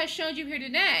numbers I showed you here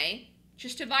today,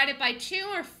 just divide it by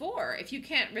 2 or 4 if you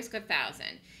can't risk 1,000.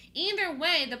 Either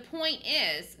way, the point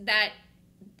is that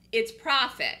it's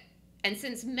profit. And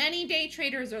since many day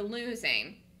traders are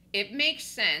losing, it makes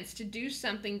sense to do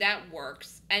something that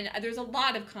works. And there's a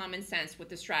lot of common sense with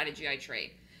the strategy I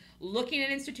trade. Looking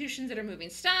at institutions that are moving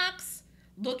stocks,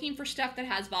 looking for stuff that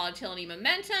has volatility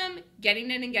momentum, getting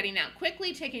in and getting out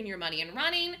quickly, taking your money and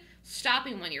running,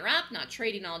 stopping when you're up, not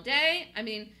trading all day. I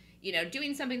mean, you know,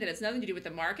 doing something that has nothing to do with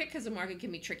the market, because the market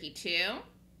can be tricky too.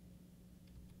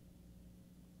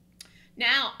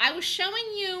 Now, I was showing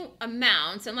you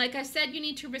amounts, and like I said, you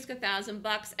need to risk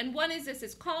 $1,000. And what is this?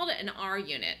 It's called an R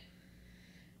unit.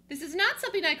 This is not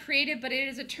something I created, but it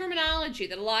is a terminology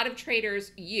that a lot of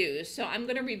traders use. So I'm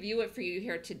going to review it for you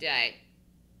here today.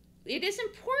 It is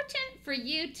important for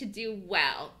you to do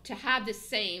well, to have the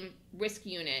same risk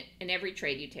unit in every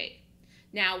trade you take.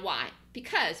 Now, why?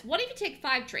 Because what if you take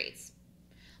 5 trades?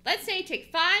 Let's say you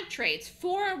take 5 trades,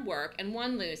 4 work, and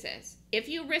 1 loses. If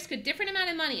you risk a different amount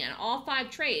of money on all 5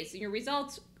 trades, your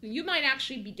results, you might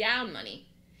actually be down money.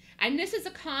 And this is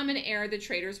a common error that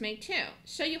traders make too.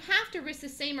 So you have to risk the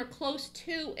same or close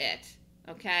to it,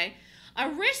 okay? A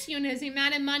risk unit is the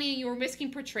amount of money you're risking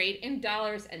per trade in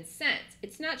dollars and cents.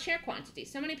 It's not share quantity.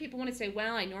 So many people want to say,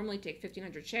 well, I normally take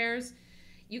 1,500 shares.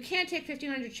 You can't take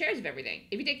 1,500 shares of everything.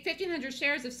 If you take 1,500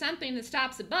 shares of something that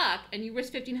stops $1 and you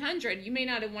risk 1,500, you may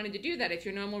not have wanted to do that if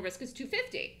your normal risk is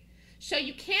 250. So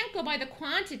you can't go by the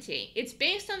quantity. It's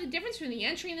based on the difference between the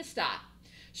entry and the stop.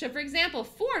 So for example,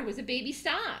 Ford was a baby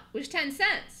stop, which was 10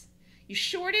 cents. You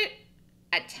short it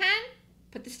at 10,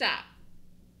 put the stop.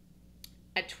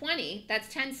 At 20, that's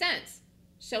 10 cents.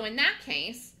 So in that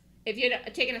case, if you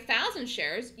had taken 1,000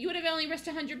 shares, you would have only risked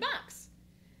 $100.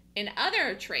 In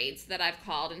other trades that I've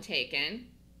called and taken,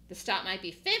 the stop might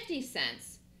be 50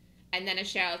 cents, and then a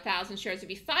share of 1,000 shares would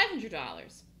be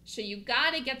 $500. So you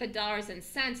got to get the dollars and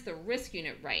cents, the risk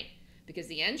unit right, because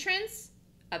the entrance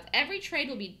of every trade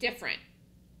will be different,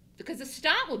 because the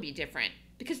stop will be different,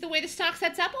 because the way the stock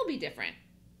sets up will be different.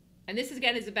 And this,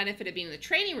 again, is the benefit of being in the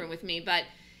trading room with me, but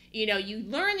You know, you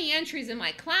learn the entries in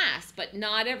my class, but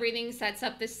not everything sets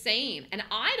up the same. And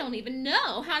I don't even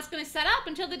know how it's going to set up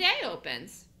until the day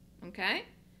opens. Okay?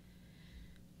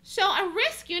 So a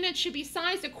risk unit should be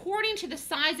sized according to the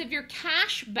size of your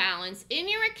cash balance in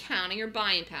your account and your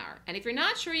buying power. And if you're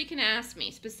not sure, you can ask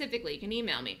me specifically. You can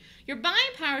email me. Your buying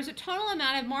power is the total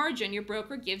amount of margin your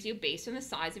broker gives you based on the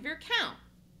size of your account.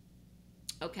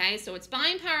 Okay, so it's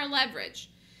buying power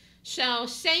leverage. So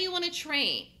say you want to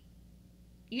trade.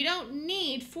 You don't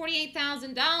need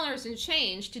 $48,000 in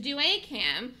change to do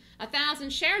ACAM,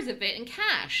 1,000 shares of it in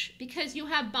cash, because you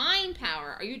have buying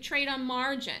power or you trade on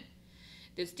margin.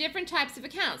 There's different types of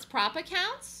accounts. Prop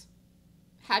accounts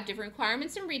have different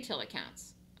requirements than retail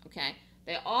accounts. Okay,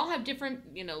 they all have different,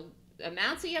 you know,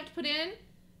 amounts that you have to put in,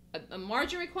 a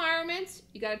margin requirements.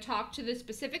 You got to talk to the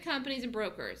specific companies and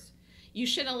brokers. You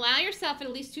should allow yourself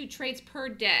at least 2 trades per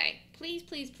day. Please,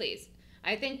 please, please.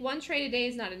 I think 1 trade a day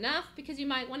is not enough because you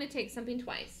might want to take something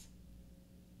twice.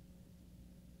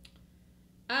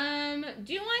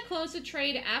 Do I close a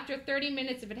trade after 30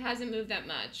 minutes if it hasn't moved that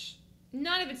much?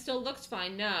 Not if it still looks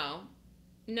fine, no.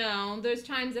 No, there's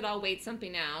times that I'll wait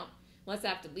something out, unless I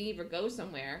have to leave or go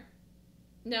somewhere.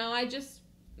 No, I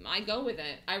go with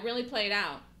it. I really play it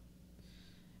out.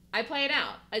 I play it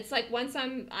out. It's like once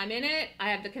I'm in it, I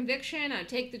have the conviction, I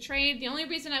take the trade. The only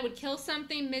reason I would kill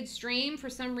something midstream for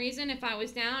some reason if I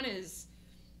was down is,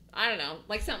 I don't know,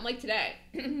 like something like today.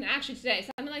 Actually today,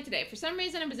 something like today. For some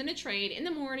reason I was in a trade in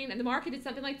the morning and the market did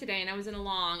something like today and I was in a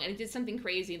long and it did something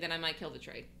crazy, then I might kill the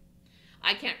trade.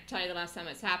 I can't tell you the last time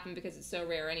it's happened because it's so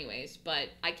rare anyways, but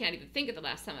I can't even think of the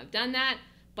last time I've done that.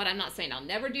 But I'm not saying I'll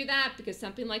never do that, because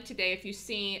something like today, if you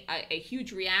see a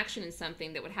huge reaction in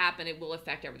something that would happen, it will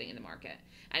affect everything in the market.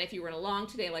 And if you were in a long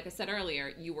today, like I said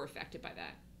earlier, you were affected by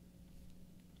that.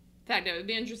 In fact, it would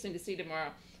be interesting to see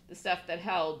tomorrow the stuff that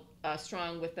held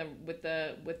strong with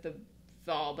the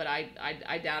fall, but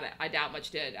I doubt it. I doubt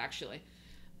much did, actually.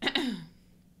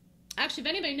 Actually, if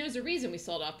anybody knows the reason we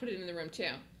sold off, put it in the room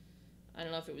too. I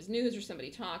don't know if it was news or somebody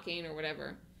talking or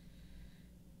whatever.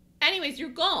 Anyways, your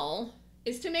goal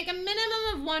is to make a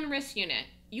minimum of 1 risk unit.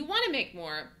 You want to make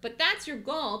more, but that's your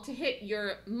goal to hit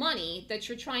your money that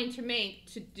you're trying to make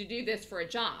to do this for a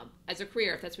job, as a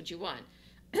career, if that's what you want.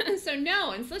 So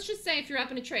no, and so let's just say if you're up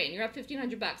in a trade and you're up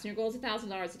 $1,500 and your goal is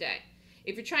 $1,000 a day.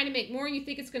 If you're trying to make more and you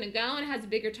think it's going to go and it has a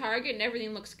bigger target and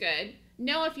everything looks good,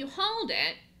 no, if you hold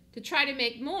it to try to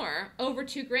make more, over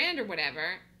 $2,000 or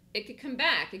whatever, it could come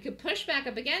back. It could push back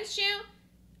up against you,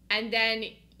 and then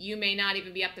you may not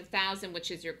even be up to 1,000,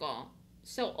 which is your goal.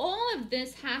 So all of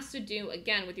this has to do,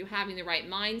 again, with you having the right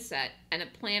mindset and a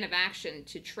plan of action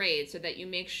to trade so that you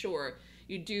make sure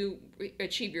you do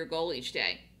achieve your goal each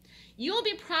day. You will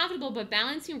be profitable by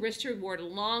balancing risk to reward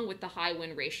along with the high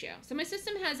win ratio. So my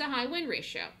system has a high win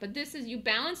ratio, but this is, you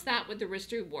balance that with the risk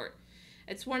to reward.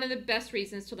 It's one of the best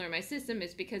reasons to learn my system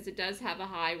is because it does have a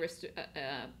high risk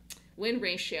win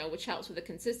ratio, which helps with the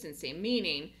consistency,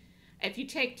 meaning if you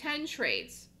take 10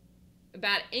 trades,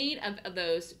 about 8 of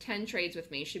those 10 trades with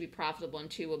me should be profitable and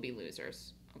 2 will be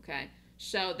losers, okay?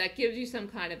 So that gives you some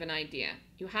kind of an idea.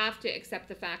 You have to accept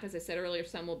the fact, as I said earlier,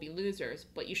 some will be losers,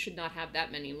 but you should not have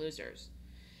that many losers.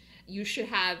 You should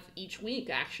have each week,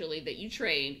 actually, that you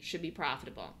trade should be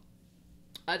profitable.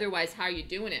 Otherwise, how are you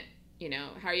doing it? You know,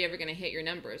 how are you ever going to hit your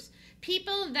numbers?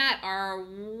 People that are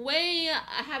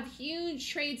have huge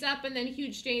trades up and then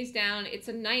huge days down, it's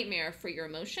a nightmare for your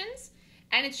emotions,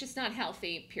 and it's just not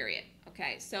healthy, period.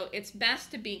 Okay, so it's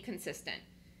best to be consistent.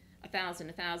 1,000,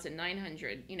 1,000,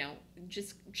 900, you know,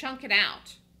 just chunk it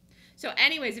out. So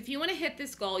anyways, if you want to hit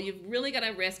this goal, you've really got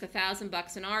to risk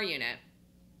 $1,000 in our unit.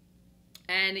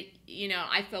 And, you know,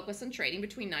 I focus on trading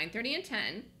between 9:30 and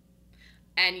 10,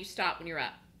 and you stop when you're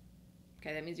up.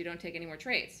 Okay, that means you don't take any more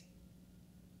trades.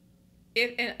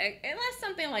 Unless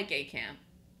something like ACAM.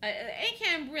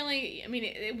 ACAM really, I mean,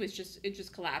 it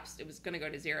just collapsed. It was going to go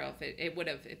to 0 if it would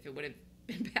have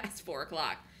been past 4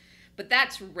 o'clock. But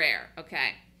that's rare,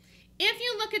 okay? If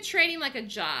you look at trading like a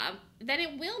job, then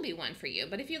it will be one for you.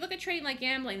 But if you look at trading like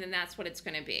gambling, then that's what it's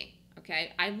going to be,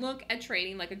 okay? I look at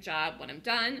trading like a job when I'm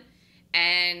done,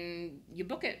 and you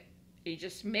book it. You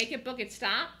just make it, book it,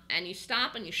 stop, and you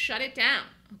stop and you shut it down,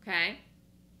 okay?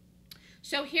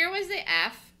 So here was the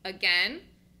F again.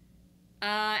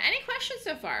 Any questions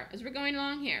so far as we're going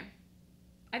along here?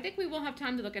 I think we will have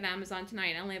time to look at Amazon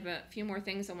tonight. I only have a few more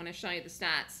things I want to show you the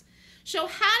stats. So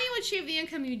how do you achieve the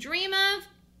income you dream of?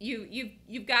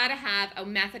 You've got to have a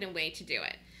method and way to do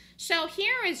it. So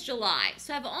here is July.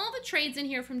 So I have all the trades in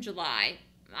here from July.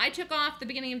 I took off the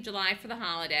beginning of July for the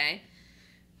holiday,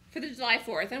 for the July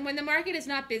 4th. And when the market is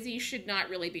not busy, you should not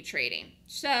really be trading.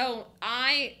 So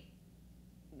I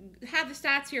have the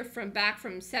stats here from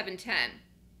 710.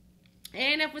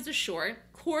 ANF was a short.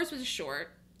 Coors was a short.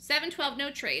 712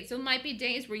 no trades. So it might be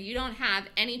days where you don't have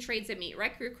any trades that meet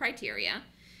record criteria.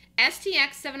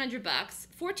 STX $700.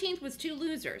 14th was 2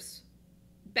 losers.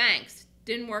 Banks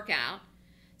didn't work out.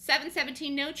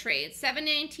 717 no trades.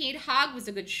 719 Hog was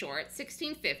a good short.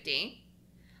 1650.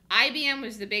 IBM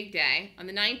was the big day. On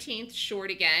the 19th, short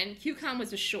again. QCOM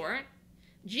was a short.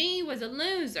 G was a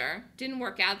loser. Didn't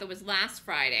work out. That was last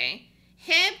Friday.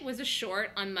 HIB was a short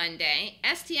on Monday.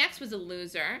 STX was a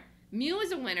loser. Mu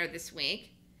was a winner this week.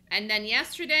 And then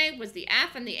yesterday was the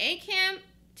F and the ACAM.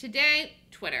 Today,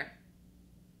 Twitter.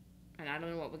 And I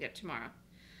don't know what we'll get tomorrow.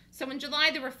 So in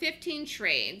July, there were 15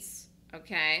 trades,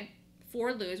 okay?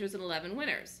 4 losers and 11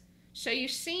 winners. So you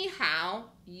see how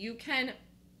you can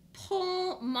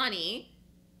pull money,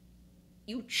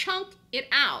 you chunk it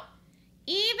out.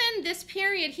 Even this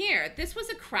period here, this was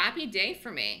a crappy day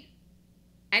for me.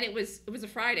 And it was a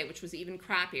Friday, which was even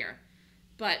crappier.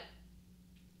 But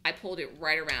I pulled it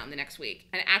right around the next week.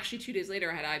 And actually 2 days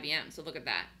later, I had IBM. So look at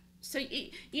that. So,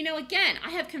 you know, again,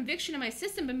 I have conviction in my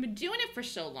system. I've been doing it for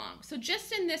so long. So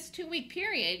just in this 2-week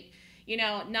period, you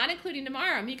know, not including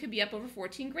tomorrow, I mean, you could be up over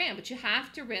 14 grand, but you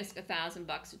have to risk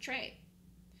 $1,000 a trade.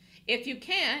 If you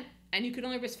can't, and you could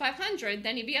only risk 500,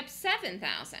 then you'd be up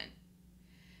 7,000.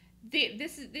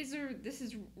 This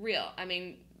is real. I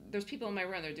mean, there's people in my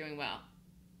room that are doing well,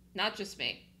 not just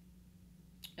me.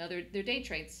 No, they're day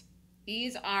trades.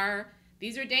 These are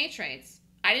day trades.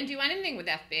 I didn't do anything with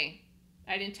FB.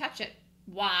 I didn't touch it.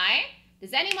 Why?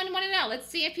 Does anyone want to know? Let's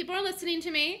see if people are listening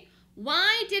to me.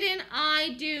 Why didn't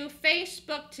I do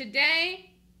Facebook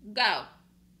today? Go.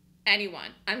 Anyone?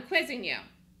 I'm quizzing you.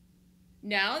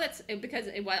 No, that's because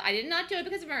I did not do it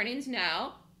because of earnings.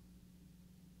 No.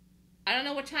 I don't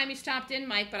know what time you stopped in,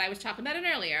 Mike, but I was talking about it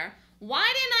earlier.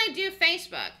 Why didn't I do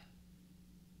Facebook?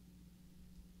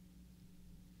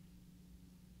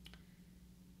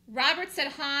 Robert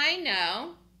said hi.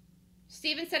 No.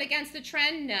 Steven said against the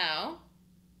trend. No.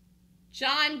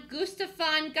 John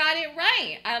Gustafson got it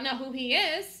right. I don't know who he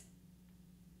is.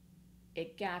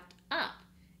 It gapped up.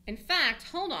 In fact,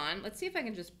 hold on. Let's see if I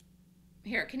can just...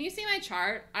 Here, can you see my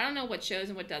chart? I don't know what shows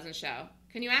and what doesn't show.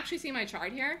 Can you actually see my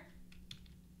chart here?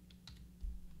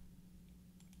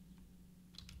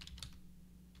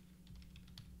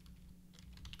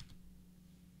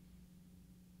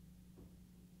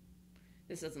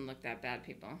 This doesn't look that bad,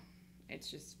 people.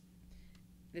 It's just,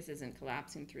 this isn't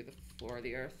collapsing through the floor of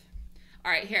the earth.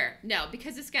 All right, here. No,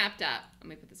 because it's gapped up. Let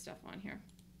me put this stuff on here.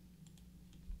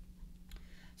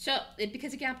 So,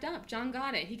 because it gapped up, John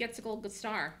got it. He gets a gold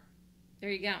star. There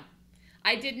you go.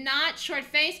 I did not short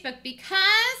Facebook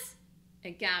because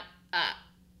it gapped up.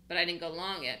 But I didn't go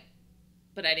long it.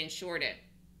 But I didn't short it.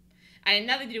 I had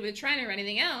nothing to do with the trend or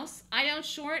anything else. I don't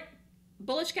short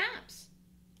bullish gaps.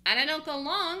 And I don't go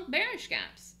long bearish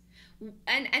gaps.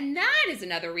 And that is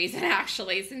another reason,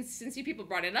 actually, since you people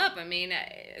brought it up. I mean,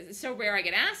 it's so rare I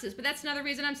get asked this, but that's another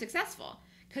reason I'm successful.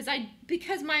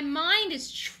 Because my mind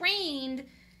is trained.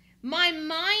 My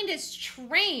mind is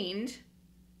trained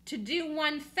to do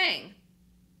one thing.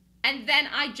 And then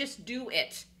I just do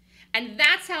it. And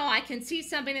that's how I can see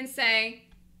something and say,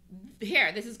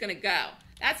 here, this is going to go.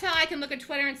 That's how I can look at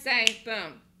Twitter and say,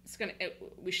 boom,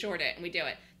 we short it and we do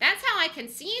it. That's how I can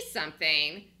see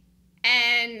something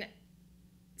and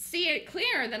see it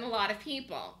clearer than a lot of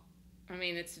people. I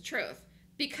mean, it's the truth.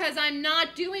 Because I'm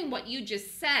not doing what you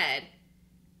just said.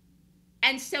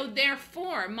 And so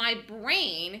therefore, my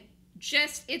brain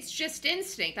it's just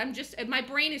instinct. My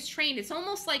brain is trained. It's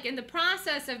almost like in the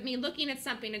process of me looking at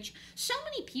something, and so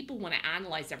many people want to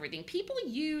analyze everything. People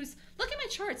look at my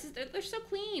charts. They're so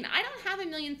clean. I don't have a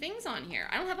million things on here.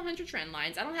 I don't have 100 trend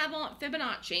lines. I don't have all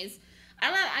Fibonacci's.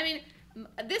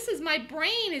 My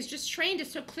brain is just trained to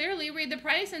so clearly read the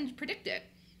price and predict it.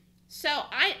 So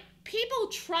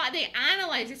people they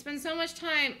analyze, they spend so much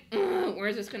time, where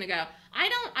is this going to go? I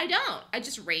don't. I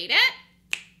just read it.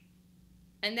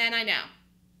 And then I know.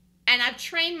 And I've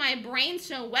trained my brain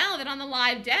so well that on the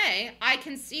live day, I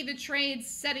can see the trades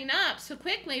setting up so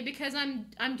quickly because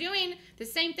I'm doing the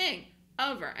same thing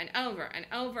over and over and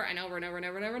over and over and over and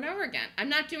over and over and over again. I'm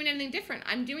not doing anything different.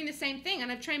 I'm doing the same thing,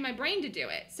 and I've trained my brain to do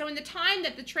it. So in the time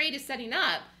that the trade is setting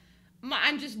up,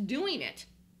 I'm just doing it.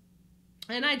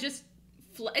 And it's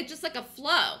just like a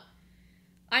flow.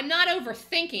 I'm not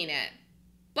overthinking it.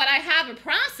 But I have a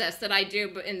process that I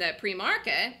do in the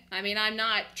pre-market. I mean, I'm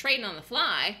not trading on the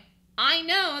fly. I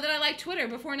know that I like Twitter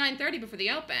before 9:30, before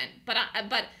the open. But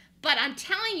I'm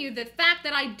telling you, the fact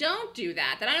that I don't do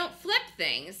that I don't flip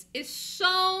things, is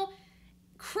so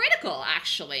critical,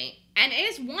 actually. And it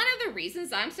is one of the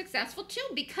reasons I'm successful too,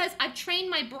 because I've trained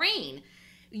my brain.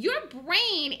 Your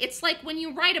brain, it's like when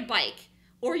you ride a bike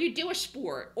or you do a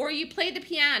sport or you play the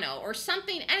piano or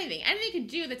something, anything you can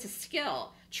do that's a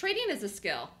skill. Trading is a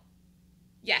skill.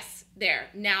 Yes, there.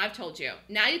 Now I've told you.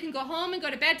 Now you can go home and go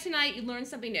to bed tonight. You learned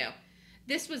something new.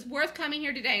 This was worth coming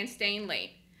here today and staying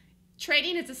late.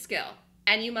 Trading is a skill,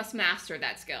 and you must master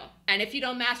that skill. And if you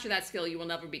don't master that skill, you will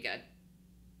never be good.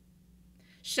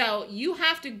 So you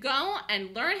have to go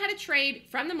and learn how to trade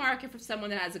from the market from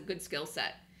someone that has a good skill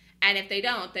set. And if they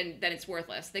don't, then it's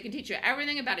worthless. They can teach you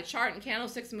everything about a chart and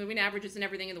candlesticks and moving averages and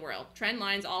everything in the world. Trend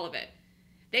lines, all of it.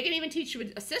 They can even teach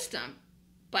you a system,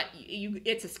 but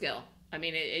it's a skill. I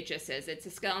mean, it just is. It's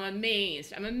a skill. I'm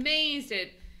amazed. I'm amazed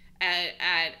at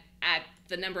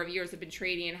the number of years I've been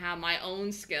trading and how my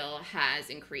own skill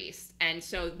has increased. And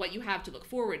so what you have to look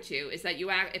forward to is that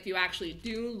if you actually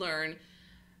do learn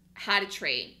how to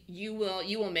trade, you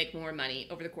will make more money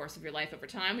over the course of your life over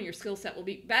time, and your skill set will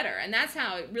be better. And that's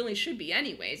how it really should be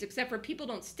anyways, except for people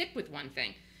don't stick with one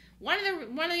thing. One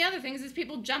of the other things is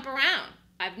people jump around.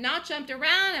 I've not jumped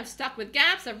around. I've stuck with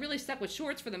gaps. I've really stuck with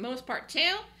shorts for the most part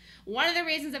too. One of the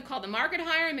reasons I've called the market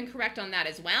higher, I'm incorrect on that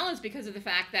as well, is because of the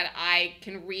fact that I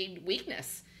can read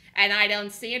weakness and I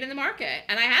don't see it in the market,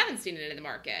 and I haven't seen it in the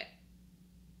market.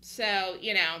 So,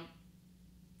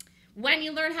 when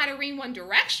you learn how to read one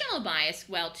directional bias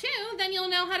well too, then you'll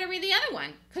know how to read the other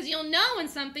one, because you'll know when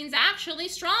something's actually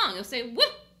strong. You'll say,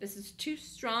 whoop, this is too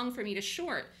strong for me to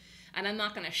short, and I'm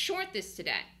not going to short this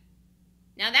today.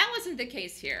 Now, that wasn't the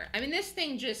case here. I mean, this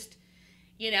thing just,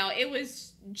 it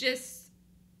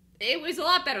was a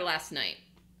lot better last night.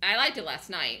 I liked it last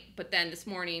night, but then this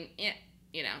morning,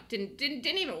 didn't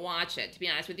even watch it, to be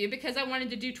honest with you, because I wanted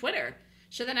to do Twitter.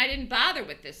 So then I didn't bother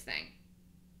with this thing.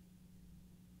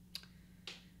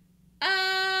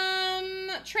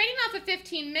 Trading off a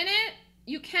 15-minute,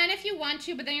 you can if you want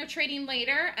to, but then you're trading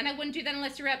later, and I wouldn't do that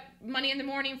unless you're up money in the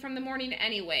morning from the morning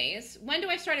anyways. When do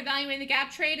I start evaluating the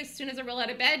gap trade? As soon as I roll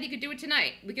out of bed. You could do it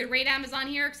tonight. We could rate Amazon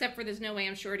here, except for there's no way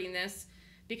I'm shorting this,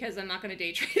 because I'm not going to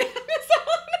day trade Amazon.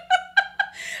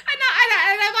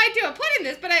 I might do a put in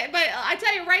this, but I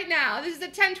tell you right now, this is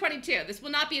at 10:22. This will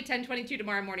not be at 10:22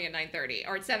 tomorrow morning at 9:30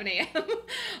 or at 7 a.m.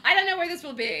 I don't know where this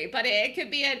will be, but it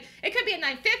could be at 9:50.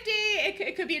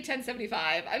 It could be at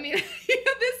 10:75. I mean,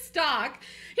 this stock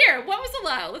here. What was the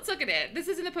low? Let's look at it. This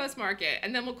is in the post market,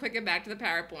 and then we'll click it back to the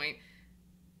PowerPoint.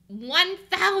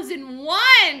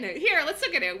 1,001. Here, let's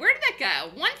look at it. Where did that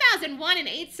go? 1,001 and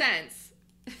 8 cents.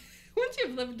 Wouldn't you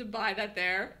have lived to buy that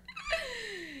there?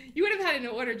 You would have had an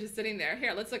order just sitting there.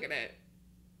 Here, let's look at it.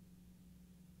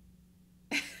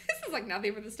 This is like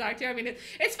nothing for the stock too. I mean,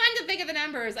 it's fun to think of the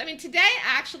numbers. I mean, today,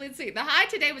 actually, let's see. The high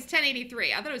today was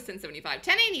 1083. I thought it was 1075.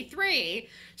 1083.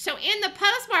 So in the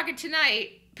post market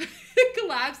tonight, it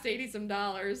collapsed $80-some.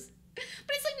 But it's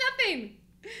like nothing.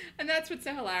 And that's what's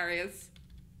so hilarious.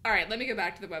 All right, let me go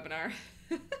back to the webinar.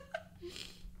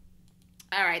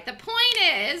 All right, the point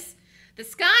is, the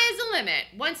sky is the limit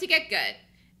once you get good.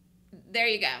 There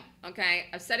you go, okay?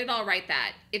 I've said it all right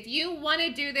that. If you want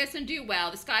to do this and do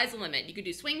well, the sky's the limit. You could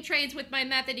do swing trades with my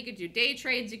method. You could do day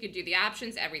trades. You could do the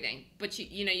options, everything. But,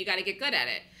 you got to get good at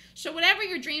it. So whatever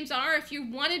your dreams are, if you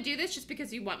want to do this just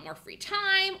because you want more free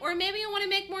time, or maybe you want to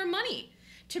make more money.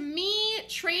 To me,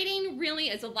 trading really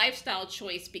is a lifestyle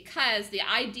choice, because the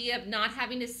idea of not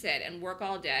having to sit and work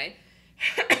all day,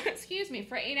 excuse me,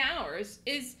 for 8 hours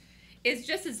is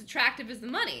just as attractive as the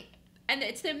money. And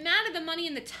it's the amount of the money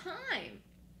and the time.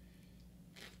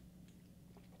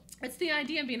 It's the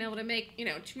idea of being able to make,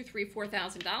 $2,000, $3,000,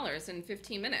 $4,000 in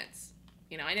 15 minutes.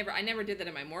 I never did that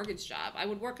in my mortgage job. I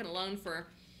would work on a loan for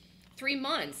 3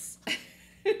 months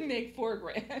and make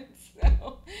 $4,000.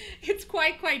 So it's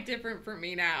quite different for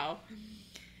me now.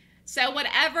 So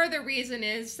whatever the reason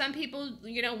is, some people,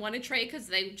 want to trade because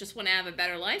they just want to have a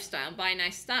better lifestyle, buy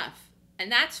nice stuff. And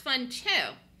that's fun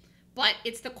too. But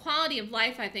it's the quality of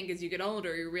life, I think, as you get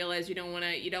older, you realize you don't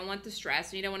want the stress,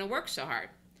 and you don't want to work so hard.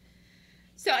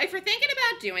 So if you're thinking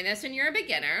about doing this and you're a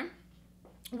beginner,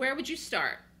 where would you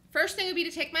start? First thing would be to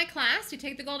take my class. You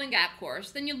take the Golden Gap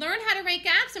course. Then you learn how to rate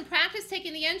gaps and practice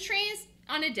taking the entries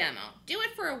on a demo. Do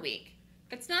it for a week.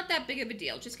 It's not that big of a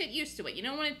deal. Just get used to it. You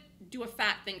don't want to do a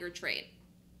fat finger trade.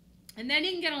 And then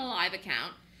you can get on a live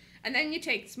account, and then you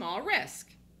take small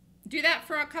risk. Do that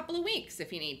for a couple of weeks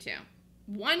if you need to.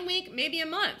 1 week, maybe a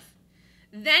month.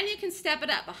 Then you can step it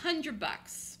up,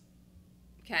 $100.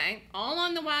 Okay? All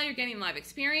on the while you're getting live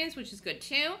experience, which is good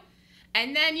too.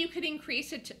 And then you could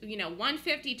increase it to,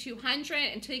 $150,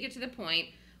 $200 until you get to the point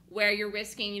where you're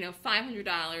risking,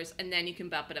 $500, and then you can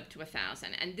bump it up to $1,000.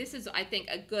 And this is, I think,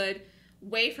 a good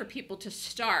way for people to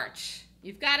start.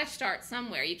 You've got to start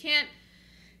somewhere. You can't,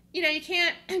 you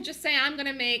can't just say, I'm going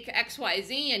to make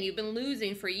XYZ and you've been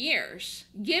losing for years.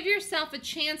 Give yourself a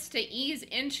chance to ease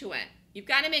into it. You've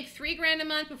got to make $3,000 a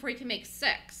month before you can make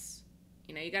 6.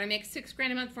 You got to make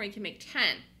 $6,000 a month before you can make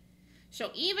 10.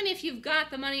 So even if you've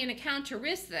got the money in account to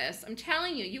risk this, I'm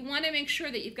telling you, you want to make sure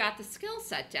that you've got the skill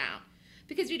set down,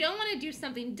 because you don't want to do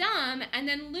something dumb and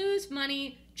then lose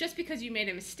money just because you made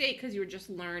a mistake because you were just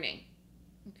learning.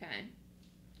 Okay.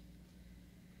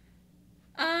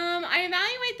 I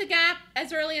evaluate the gap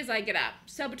as early as I get up.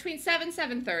 So between 7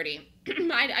 and 7:30.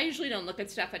 I usually don't look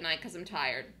at stuff at night because I'm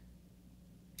tired.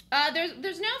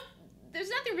 There's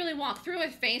nothing really walk through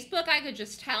with Facebook. I could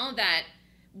just tell that,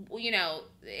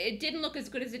 it didn't look as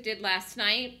good as it did last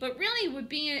night, but really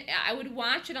I would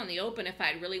watch it on the open if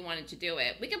I really wanted to do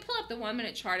it. We can pull up the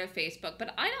 1-minute chart of Facebook,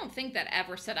 but I don't think that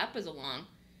ever set up as a long.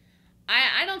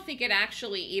 I don't think it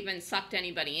actually even sucked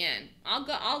anybody in.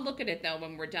 I'll look at it though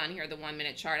when we're done here, the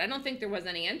 1-minute chart. I don't think there was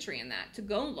any entry in that to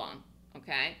go long,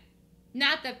 okay?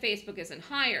 Not that Facebook isn't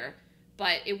higher,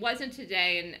 but it wasn't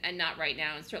today and not right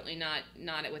now, and certainly not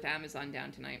with Amazon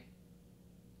down tonight.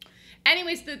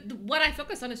 Anyways, what I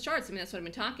focus on is charts. That's what I've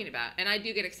been talking about. And I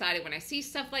do get excited when I see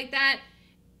stuff like that.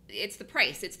 It's the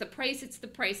price. It's the price. It's the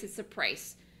price. It's the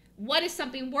price. What is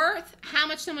something worth? How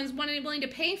much someone's willing to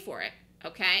pay for it.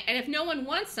 Okay? And if no one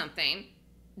wants something,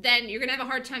 then you're going to have a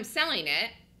hard time selling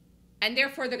it. And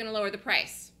therefore, they're going to lower the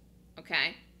price.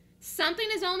 Okay? Something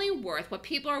is only worth what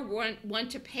people are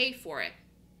want to pay for it.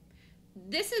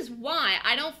 This is why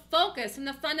I don't focus on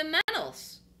the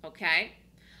fundamentals. Okay?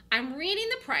 I'm reading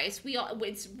the price.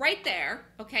 It's right there,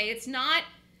 okay? It's not,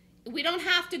 we don't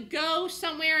have to go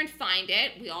somewhere and find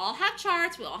it. We all have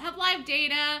charts. We all have live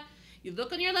data. You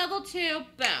look on your level 2,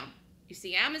 boom. You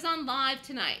see Amazon live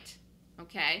tonight,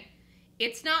 okay?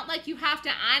 It's not like you have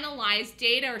to analyze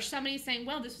data or somebody saying,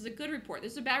 well, this was a good report.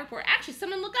 This is a bad report. Actually,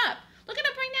 someone look it up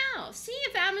right now. See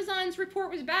if Amazon's report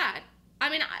was bad. I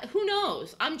mean, who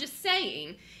knows? I'm just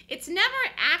saying, it's never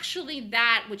actually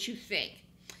that what you think.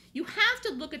 You have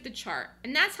to look at the chart,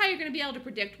 and that's how you're going to be able to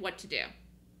predict what to do.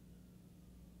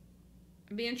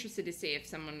 I'd be interested to see if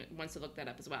someone wants to look that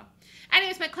up as well.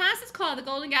 Anyways, my class is called the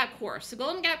Golden Gap Course. The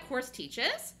Golden Gap Course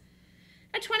teaches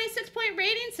a 26-point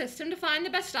rating system to find the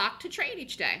best stock to trade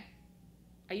each day.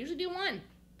 I usually do 1,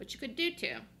 but you could do 2.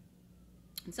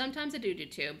 And sometimes I do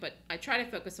 2, but I try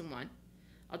to focus on 1.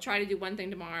 I'll try to do 1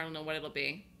 thing tomorrow. I don't know what it'll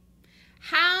be.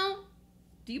 How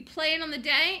do you play it on the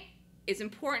day? Is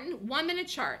important. 1-minute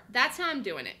chart. That's how I'm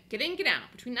doing it. Get in, get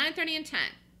out. Between 9:30 and 10.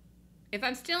 If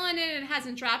I'm still in it and it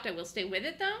hasn't dropped, I will stay with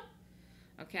it though.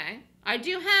 Okay. I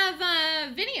do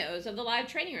have videos of the live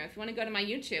trading room if you want to go to my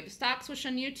YouTube. Stock Swoosh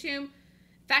on YouTube.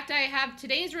 In fact, I have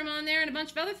today's room on there and a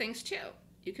bunch of other things too.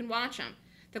 You can watch them.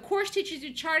 The course teaches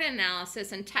you chart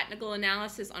analysis and technical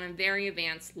analysis on a very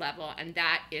advanced level, and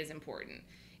that is important.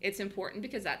 It's important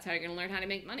because that's how you're going to learn how to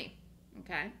make money.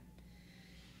 Okay.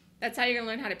 That's how you're going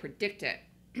to learn how to predict it.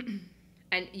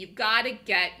 And you've got to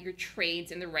get your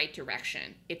trades in the right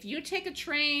direction. If you take a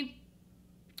trade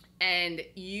and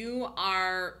you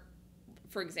are,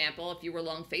 for example, if you were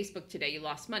long Facebook today, you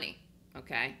lost money,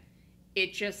 okay?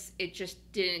 It just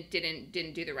didn't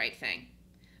do the right thing.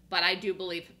 But I do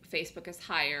believe Facebook is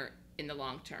higher in the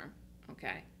long term,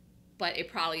 okay? But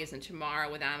it probably isn't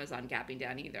tomorrow with Amazon gapping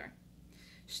down either.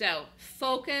 So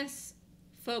focus,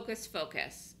 focus,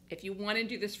 focus. If you want to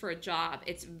do this for a job,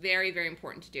 it's very, very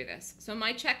important to do this. So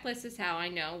my checklist is how I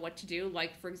know what to do,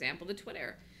 like, for example, the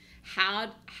Twitter.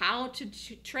 How to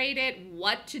trade it,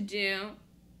 what to do,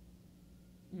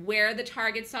 where the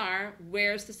targets are,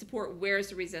 where's the support, where's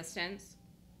the resistance.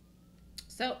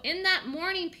 So in that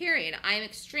morning period, I'm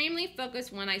extremely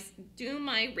focused when I do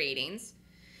my ratings.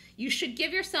 You should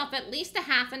give yourself at least a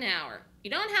half an hour.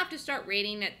 You don't have to start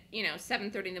rating at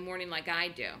 7:30 in the morning like I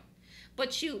do.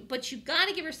 But you got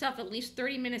to give yourself at least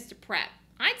 30 minutes to prep.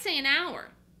 I'd say an hour.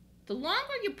 The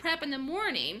longer you prep in the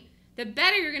morning, the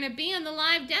better you're going to be on the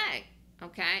live day,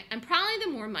 okay? And probably the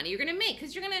more money you're going to make,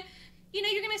 because you're going to,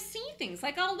 you're going to see things.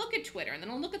 Like I'll look at Twitter, and then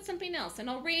I'll look at something else, and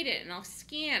I'll rate it, and I'll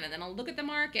scan, and then I'll look at the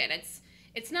market.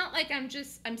 It's not like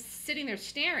I'm sitting there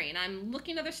staring. I'm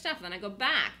looking at other stuff, and then I go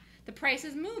back. The price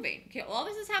is moving. Okay, all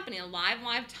this is happening in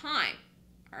live time,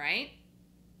 all right?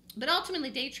 But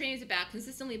ultimately, day trading is about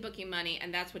consistently booking money,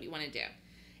 and that's what you want to do.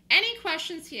 Any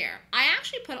questions here? I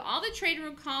actually put all the trading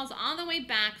room calls all the way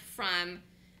back from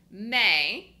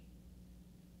May.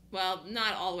 Well,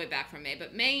 not all the way back from May,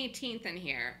 but May 18th in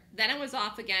here. Then it was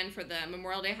off again for the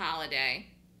Memorial Day holiday.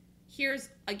 Here's,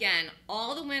 again,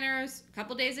 all the winners. A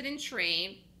couple days I didn't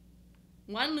trade.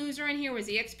 One loser in here was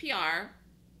EXPR.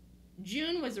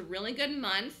 June was a really good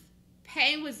month.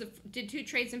 Pay was did 2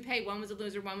 trades in pay. One was a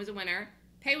loser, one was a winner.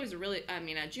 Pay was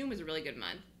June was a really good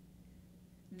month.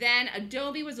 Then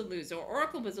Adobe was a loser.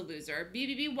 Oracle was a loser.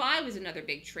 BBBY was another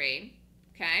big trade.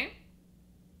 Okay.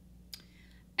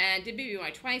 And did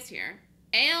BBBY twice here.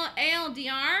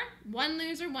 ALDR, 1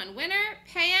 loser, 1 winner.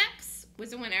 PayX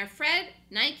was a winner. Fred,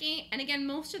 Nike, and again,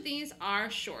 most of these are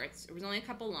shorts. There was only a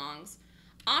couple longs.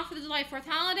 Off for the July 4th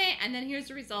holiday, and then here's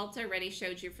the results I already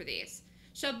showed you for these.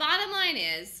 So bottom line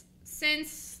is,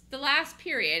 since the last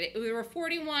period, there were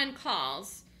 41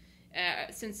 calls,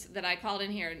 since that I called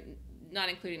in here, not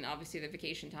including obviously the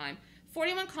vacation time.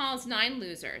 41 calls, 9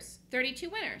 losers, 32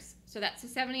 winners. So that's a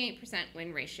 78%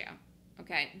 win ratio.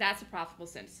 Okay, that's a profitable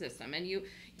system, and you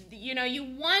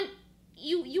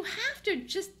have to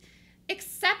just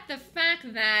accept the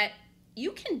fact that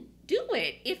you can do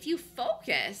it if you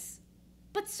focus,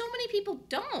 but so many people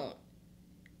don't.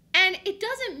 And it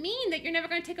doesn't mean that you're never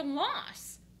going to take a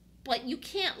loss, but you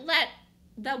can't let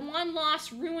the one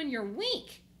loss ruin your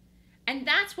week. And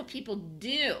that's what people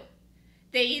do.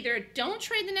 They either don't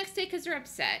trade the next day because they're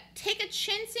upset, take a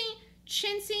chintzy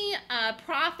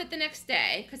profit the next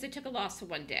day because they took a loss for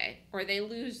one day, or they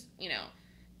lose,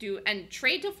 and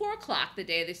trade till 4 o'clock the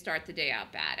day they start the day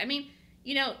out bad. I mean,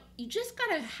 you just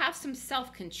got to have some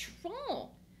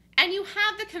self-control, and you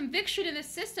have the conviction in the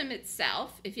system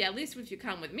itself, at least if you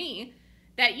come with me,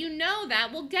 that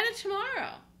that we'll get it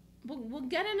tomorrow. We'll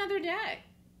get another day,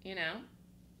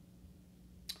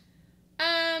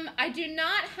 I do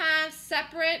not have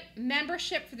separate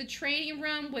membership for the trading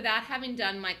room without having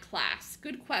done my class.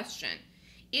 Good question.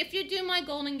 If you do my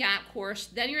Golden Gap course,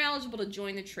 then you're eligible to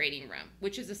join the trading room,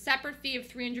 which is a separate fee of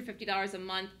 $350 a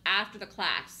month after the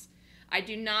class. I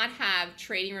do not have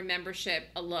trading room membership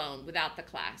alone without the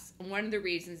class. And one of the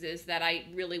reasons is that I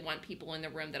really want people in the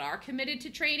room that are committed to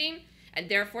trading, and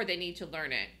therefore they need to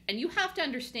learn it. And you have to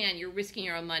understand you're risking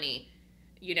your own money,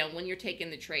 when you're taking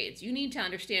the trades. You need to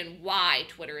understand why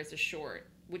Twitter is a short,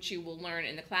 which you will learn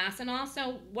in the class. And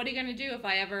also, what are you going to do if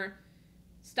I ever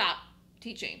stop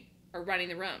teaching or running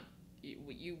the room?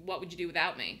 What would you do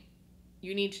without me?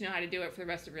 You need to know how to do it for the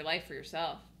rest of your life for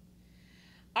yourself.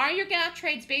 Are your gap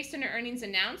trades based on your earnings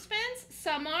announcements?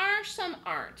 Some are, some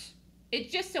aren't. It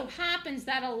just so happens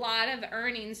that a lot of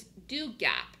earnings do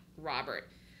gap, Robert.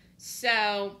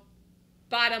 So,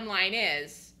 bottom line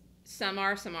is, some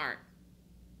are, some aren't.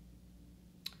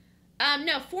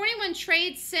 No, 41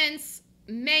 trades since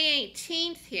May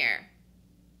 18th here.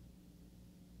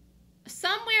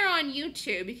 Somewhere on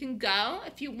YouTube, you can go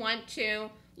if you want to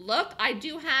look. I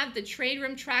do have the trade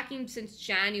room tracking since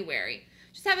January.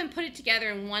 Just haven't put it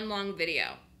together in one long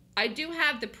video. I do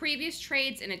have the previous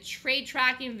trades in a trade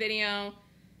tracking video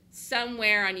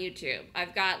somewhere on YouTube.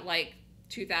 I've got like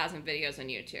 2,000 videos on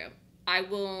YouTube. I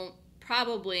will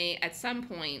probably at some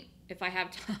point, if I have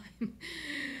time,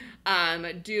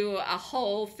 do a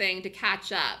whole thing to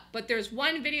catch up. But there's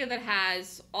one video that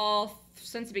has all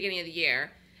since the beginning of the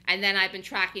year, and then I've been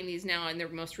tracking these now in their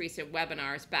most recent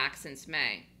webinars back since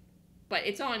May. But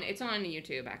it's on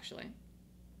YouTube actually.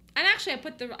 And actually I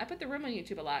put the room on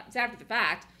YouTube a lot. It's after the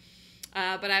fact.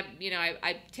 But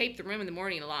I taped the room in the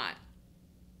morning a lot.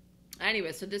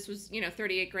 Anyway, so this was,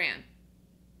 38 grand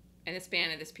in the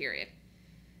span of this period.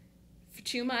 For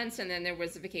 2 months, and then there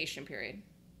was a vacation period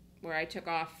where I took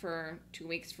off for 2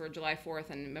 weeks for July 4th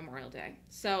and Memorial Day.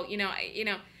 So,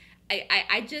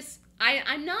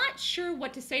 I'm not sure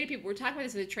what to say to people. We're talking about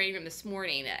this in the trading room this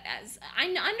morning. As I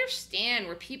understand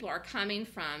where people are coming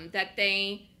from, that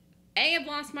they, A, have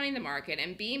lost money in the market,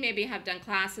 and B, maybe have done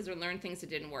classes or learned things that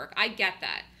didn't work. I get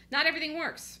that. Not everything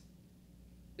works.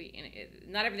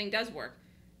 Not everything does work,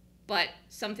 but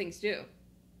some things do.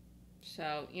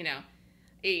 So,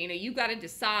 you got to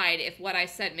decide if what I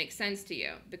said makes sense to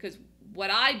you, because what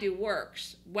I do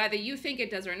works. Whether you think it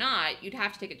does or not, you'd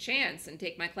have to take a chance and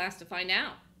take my class to find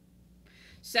out.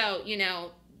 So,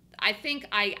 I think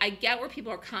I get where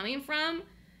people are coming from.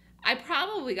 I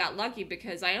probably got lucky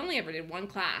because I only ever did one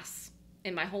class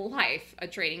in my whole life, a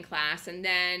trading class, and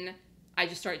then I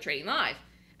just started trading live.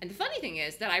 And the funny thing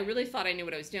is that I really thought I knew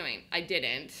what I was doing. I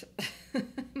didn't,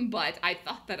 but I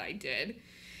thought that I did.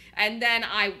 And then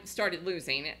I started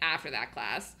losing after that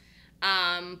class.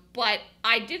 But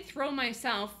I did throw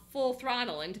myself full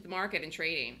throttle into the market and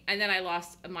trading. And then I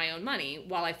lost my own money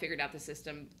while I figured out the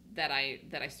system that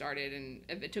I started.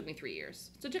 And it took me 3 years.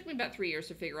 So it took me about 3 years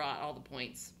to figure out all the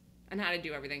points and how to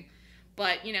do everything.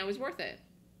 But, it was worth it.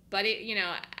 But,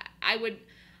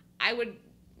 I would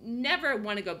never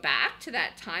want to go back to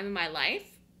that time in my life,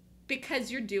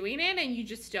 because you're doing it and you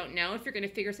just don't know if you're going to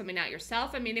figure something out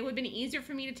yourself. I mean, it would have been easier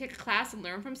for me to take a class and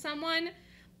learn from someone,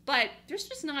 But there's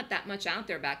just not that much out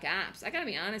there about gaps. I got to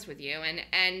be honest with you.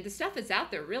 And the stuff that's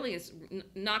out there really is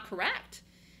not correct.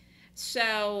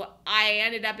 So I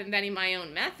ended up inventing my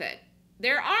own method.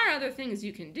 There are other things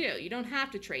you can do. You don't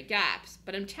have to trade gaps.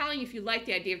 But I'm telling you, if you like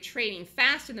the idea of trading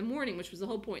fast in the morning, which was the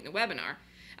whole point in the webinar,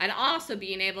 and also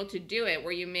being able to do it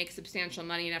where you make substantial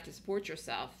money enough to support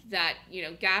yourself, that, you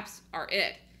know, gaps are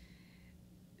it.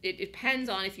 It depends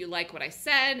on if you like what I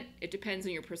said. It depends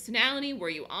on your personality, where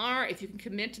you are. If you can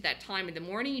commit to that time in the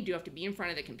morning, you do have to be in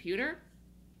front of the computer.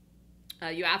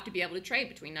 You have to be able to trade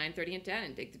between 9:30 and 10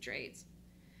 and take the trades.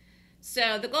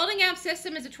 So the Golden Gap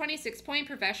System is a 26-point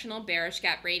professional bearish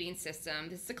gap rating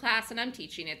system. This is a class and I'm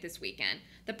teaching it this weekend.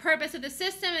 The purpose of the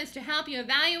system is to help you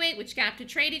evaluate which gap to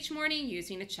trade each morning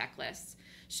using a checklist.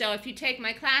 So if you take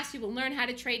my class, you will learn how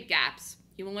to trade gaps.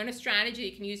 You will learn a strategy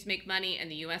you can use to make money in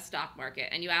the U.S. stock market,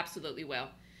 and you absolutely will.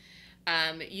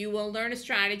 You will learn a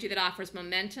strategy that offers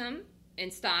momentum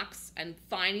in stocks and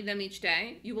finding them each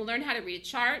day. You will learn how to read a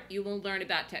chart. You will learn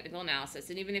about technical analysis.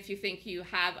 And even if you think you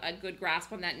have a good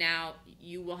grasp on that now,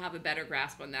 you will have a better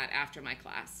grasp on that after my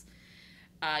class.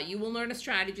 You will learn a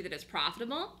strategy that is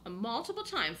profitable on multiple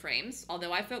time frames,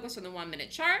 although I focus on the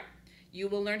 1-minute chart. You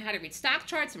will learn how to read stock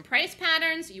charts and price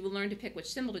patterns. You will learn to pick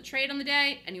which symbol to trade on the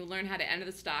day, and you will learn how to enter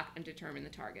the stock and determine the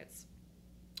targets.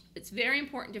 It's very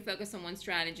important to focus on one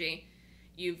strategy.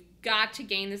 You've got to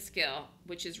gain the skill,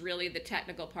 which is really the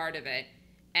technical part of it.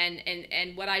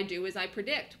 And what I do is I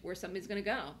predict where something's going to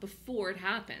go before it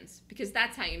happens, because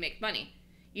that's how you make money.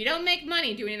 You don't make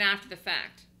money doing it after the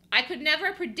fact. I could never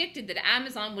have predicted that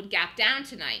Amazon would gap down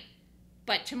tonight.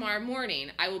 But tomorrow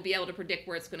morning, I will be able to predict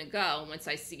where it's going to go once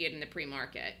I see it in the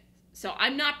pre-market. So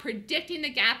I'm not predicting the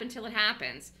gap until it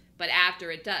happens, but after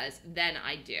it does, then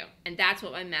I do. And that's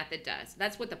what my method does.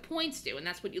 That's what the points do, and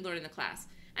that's what you learn in the class.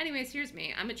 Anyways, here's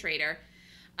me. I'm a trader.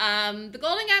 The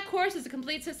Golden Gap course is a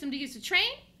complete system to use to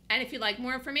trade. And if you'd like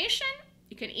more information,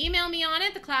 you can email me on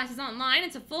it. The class is online.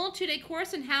 It's a full 2-day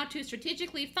course on how to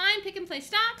strategically find, pick, and play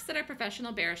stocks that are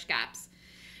professional bearish gaps.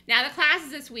 Now, the class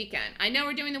is this weekend. I know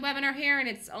we're doing the webinar here, and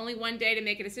it's only one day to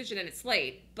make a decision, and it's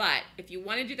late. But if you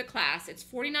want to do the class, it's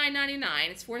 $49.99.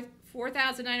 It's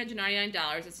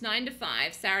 $4,999. It's 9 to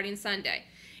 5, Saturday and Sunday.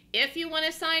 If you want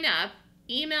to sign up,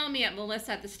 email me at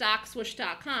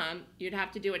melissa@thestockswoosh.com. You'd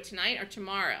have to do it tonight or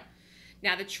tomorrow.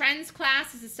 Now, the trends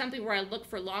class is something where I look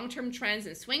for long-term trends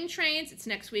and swing trades. It's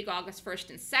next week, August 1st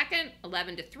and 2nd,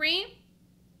 11 to 3.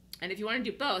 And if you want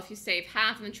to do both, you save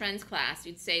half in the trends class.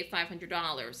 You'd save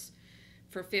 $500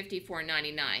 for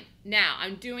 $54.99. Now,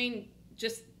 I'm doing,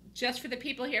 just for the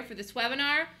people here for this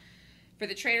webinar, for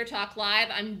the Trader Talk Live,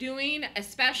 I'm doing a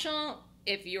special.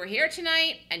 If you're here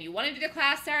tonight and you want to do the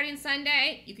class Saturday and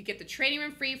Sunday, you could get the trading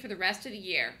room free for the rest of the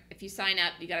year. If you sign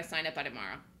up, you got to sign up by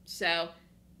tomorrow. So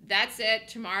that's it.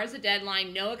 Tomorrow's the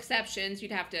deadline. No exceptions.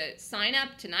 You'd have to sign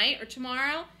up tonight or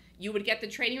tomorrow. You would get the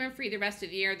trading room free the rest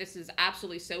of the year. This is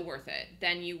absolutely so worth it.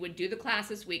 Then you would do the class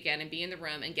this weekend and be in the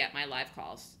room and get my live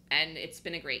calls. And it's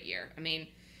been a great year. I mean,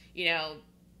 you know,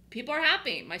 people are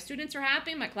happy. My students are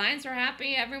happy. My clients are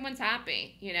happy. Everyone's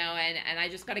happy, you know, and I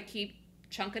just got to keep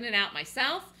chunking it out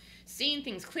myself, seeing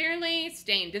things clearly,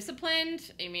 staying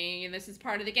disciplined. I mean, this is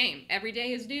part of the game. Every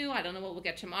day is new. I don't know what we'll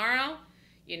get tomorrow.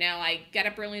 You know, I get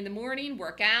up early in the morning,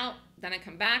 work out, then I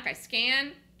come back, I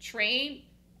scan, trade,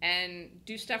 and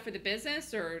do stuff for the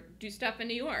business or do stuff in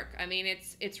New York. I mean,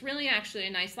 it's really actually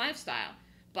a nice lifestyle.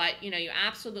 But, you know, you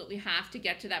absolutely have to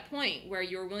get to that point where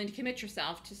you're willing to commit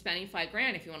yourself to spending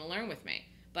 $5,000 if you want to learn with me.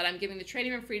 But I'm giving the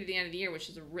trading room free to the end of the year, which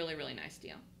is a really, really nice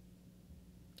deal.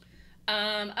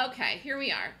 Okay, here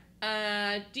we are.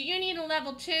 Do you need a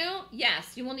level 2?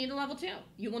 Yes, you will need a level 2.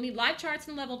 You will need live charts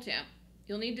in level 2.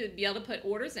 You'll need to be able to put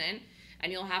orders in,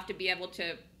 and you'll have to be able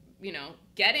to, you know,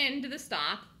 get into the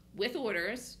stock with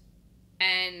orders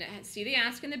and see the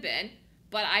ask and the bid.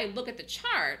 But I look at the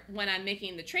chart when I'm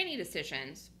making the trading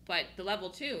decisions, but the level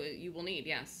 2 you will need,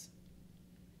 yes.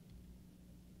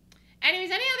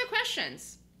 Anyways, any other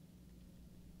questions?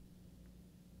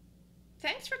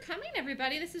 Thanks for coming,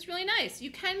 everybody. This is really nice. You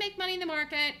can make money in the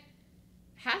market.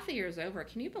 Half the year is over.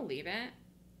 Can you believe it?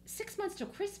 6 months till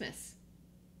Christmas.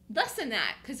 Less than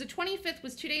that, because the 25th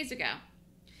was 2 days ago.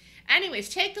 Anyways,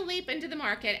 take the leap into the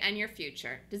market and your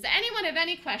future. Does anyone have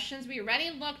any questions? We already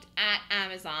looked at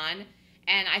Amazon,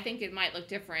 and I think it might look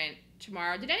different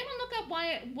tomorrow. Did anyone look up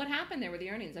what happened there with the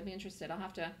earnings? I'd be interested. I'll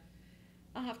have to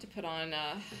put on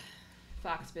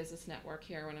Fox Business Network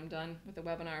here when I'm done with the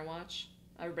webinar watch.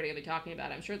 Everybody will be talking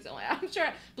about it. I'm sure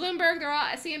Bloomberg,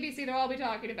 CNBC, they'll all be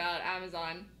talking about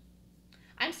Amazon.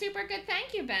 I'm super good.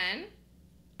 Thank you, Ben.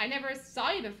 I never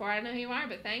saw you before. I don't know who you are,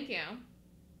 but thank you.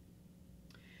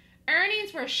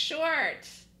 Earnings were short.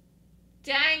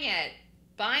 Dang it.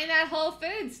 Buying that Whole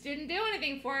Foods didn't do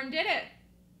anything for him, did it?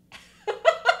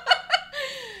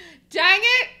 Dang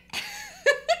it.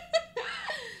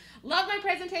 Love my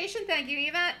presentation. Thank you,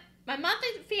 Eva. My monthly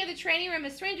fee of the training room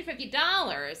is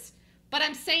 $350, but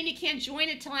I'm saying you can't join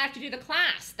it till after you do the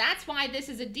class. That's why this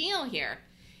is a deal here.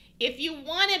 If you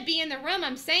want to be in the room,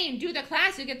 I'm saying do the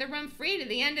class. You get the room free to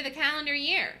the end of the calendar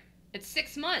year. It's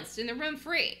 6 months in the room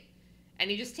free.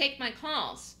 And you just take my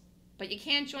calls. But you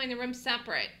can't join the room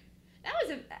separate.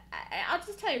 I'll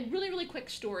just tell you a really, really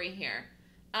quick story here.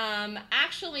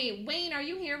 Actually, Wayne, are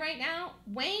you here right now?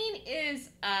 Wayne is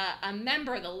a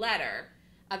member of the letter,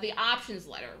 of the options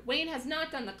letter. Wayne has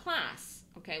not done the class.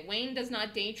 Okay, Wayne does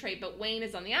not day trade, but Wayne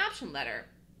is on the option letter.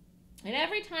 And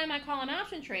every time I call an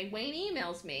option trade, Wayne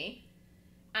emails me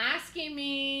asking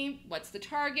me, what's the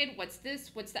target, what's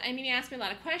this, I mean, he asked me a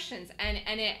lot of questions, and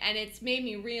it's made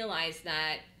me realize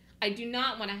that I do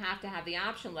not want to have the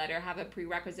option letter have a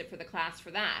prerequisite for the class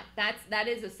for that. That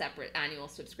is a separate annual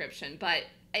subscription, but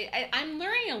I'm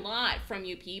learning a lot from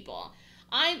you people.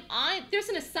 There's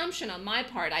an assumption on my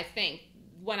part, I think,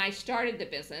 when I started the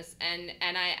business, and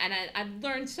I've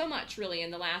learned so much really in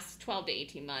the last 12 to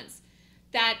 18 months,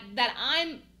 that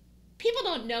people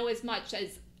don't know as much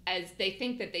as they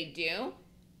think that they do,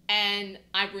 and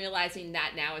I'm realizing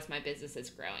that now as my business is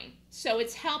growing. So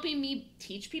it's helping me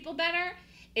teach people better.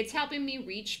 It's helping me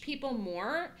reach people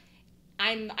more.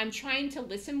 I'm trying to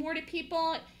listen more to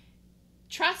people.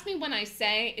 Trust me when I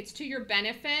say it's to your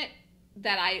benefit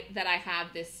that I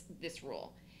have this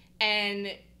rule.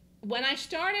 And when I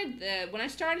started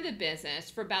the business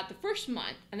for about the first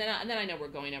month, and then I know we're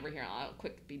going over here. I'll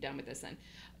quick be done with this then.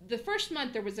 The first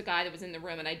month there was a guy that was in the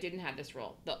room and I didn't have this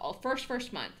rule. The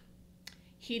first month,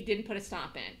 he didn't put a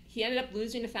stop in. He ended up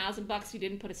losing $1,000. He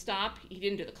didn't put a stop. He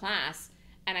didn't do the class.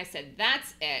 And I said,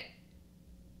 that's it.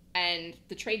 And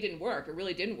the trade didn't work. It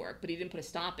really didn't work, but he didn't put a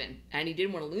stop in. And he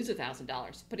didn't want to lose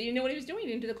 $1,000. But he didn't know what he was doing. He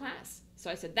didn't do the class.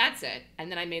 So I said, that's it.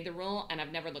 And then I made the rule, and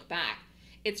I've never looked back.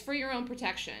 It's for your own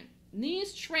protection.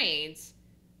 These trades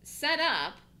set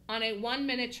up on a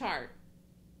 1-minute chart.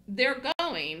 They're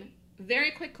going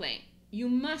very quickly. You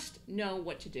must know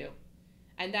what to do.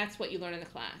 And that's what you learn in the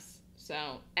class.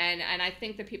 So, and I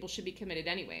think that people should be committed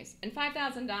anyways. And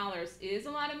 $5,000 is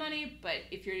a lot of money, but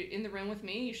if you're in the room with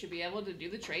me, you should be able to do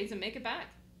the trades and make it back.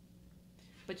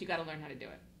 But you got to learn how to do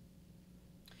it.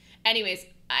 Anyways,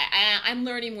 I'm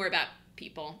learning more about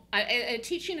people.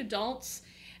 Teaching adults,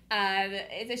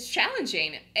 it's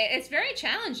challenging. It's very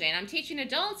challenging. I'm teaching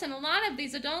adults, and a lot of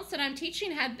these adults that I'm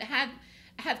teaching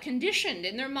have conditioned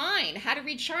in their mind how to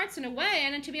read charts in a way,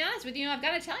 and to be honest with you, I've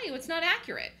got to tell you, it's not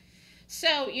accurate.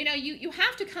 So, you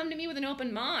have to come to me with an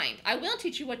open mind. I will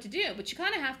teach you what to do, but you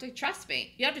kind of have to trust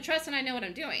me. You have to trust that I know what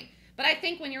I'm doing. But I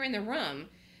think when you're in the room,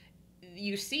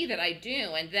 you see that I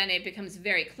do, and then it becomes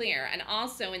very clear. And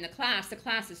also in the class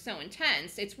is so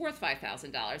intense, it's worth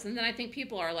 $5,000. And then I think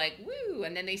people are like, woo,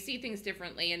 and then they see things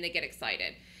differently and they get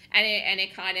excited. And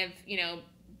it kind of,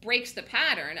 breaks the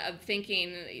pattern of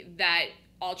thinking that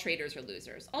all traders are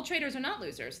losers. All traders are not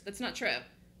losers. That's not true.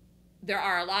 There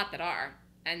are a lot that are.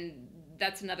 And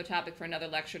that's another topic for another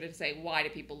lecture, to say why do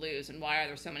people lose and why are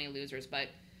there so many losers. But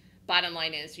bottom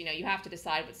line is, you have to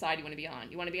decide what side you want to be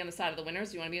on. You want to be on the side of the winners,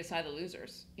 or you want to be on the side of the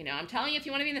losers. I'm telling you, if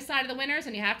you want to be on the side of the winners,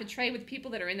 and you have to trade with people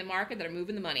that are in the market, that are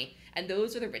moving the money. And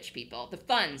those are the rich people, the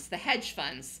funds, the hedge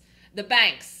funds, the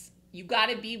banks. You got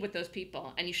to be with those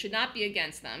people, and you should not be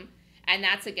against them. And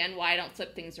that's, again, why I don't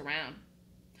flip things around.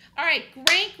 All right,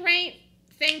 great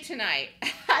thing tonight.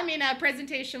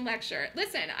 Presentation lecture.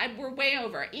 Listen, we're way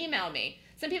over. Email me.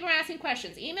 Some people are asking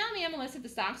questions. Email me at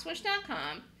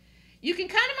melissa@thestockswoosh.com. You can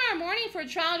come tomorrow morning for a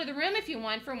trial to the room if you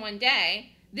want for 1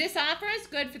 day. This offer is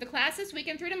good for the class this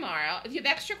weekend through tomorrow. If you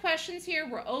have extra questions here,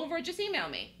 we're over, just email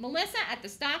me.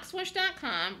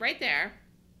 melissa@thestockswoosh.com, right there.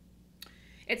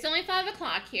 It's only 5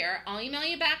 o'clock here. I'll email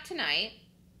you back tonight.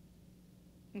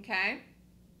 Okay?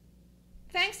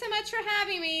 Thanks so much for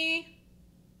having me.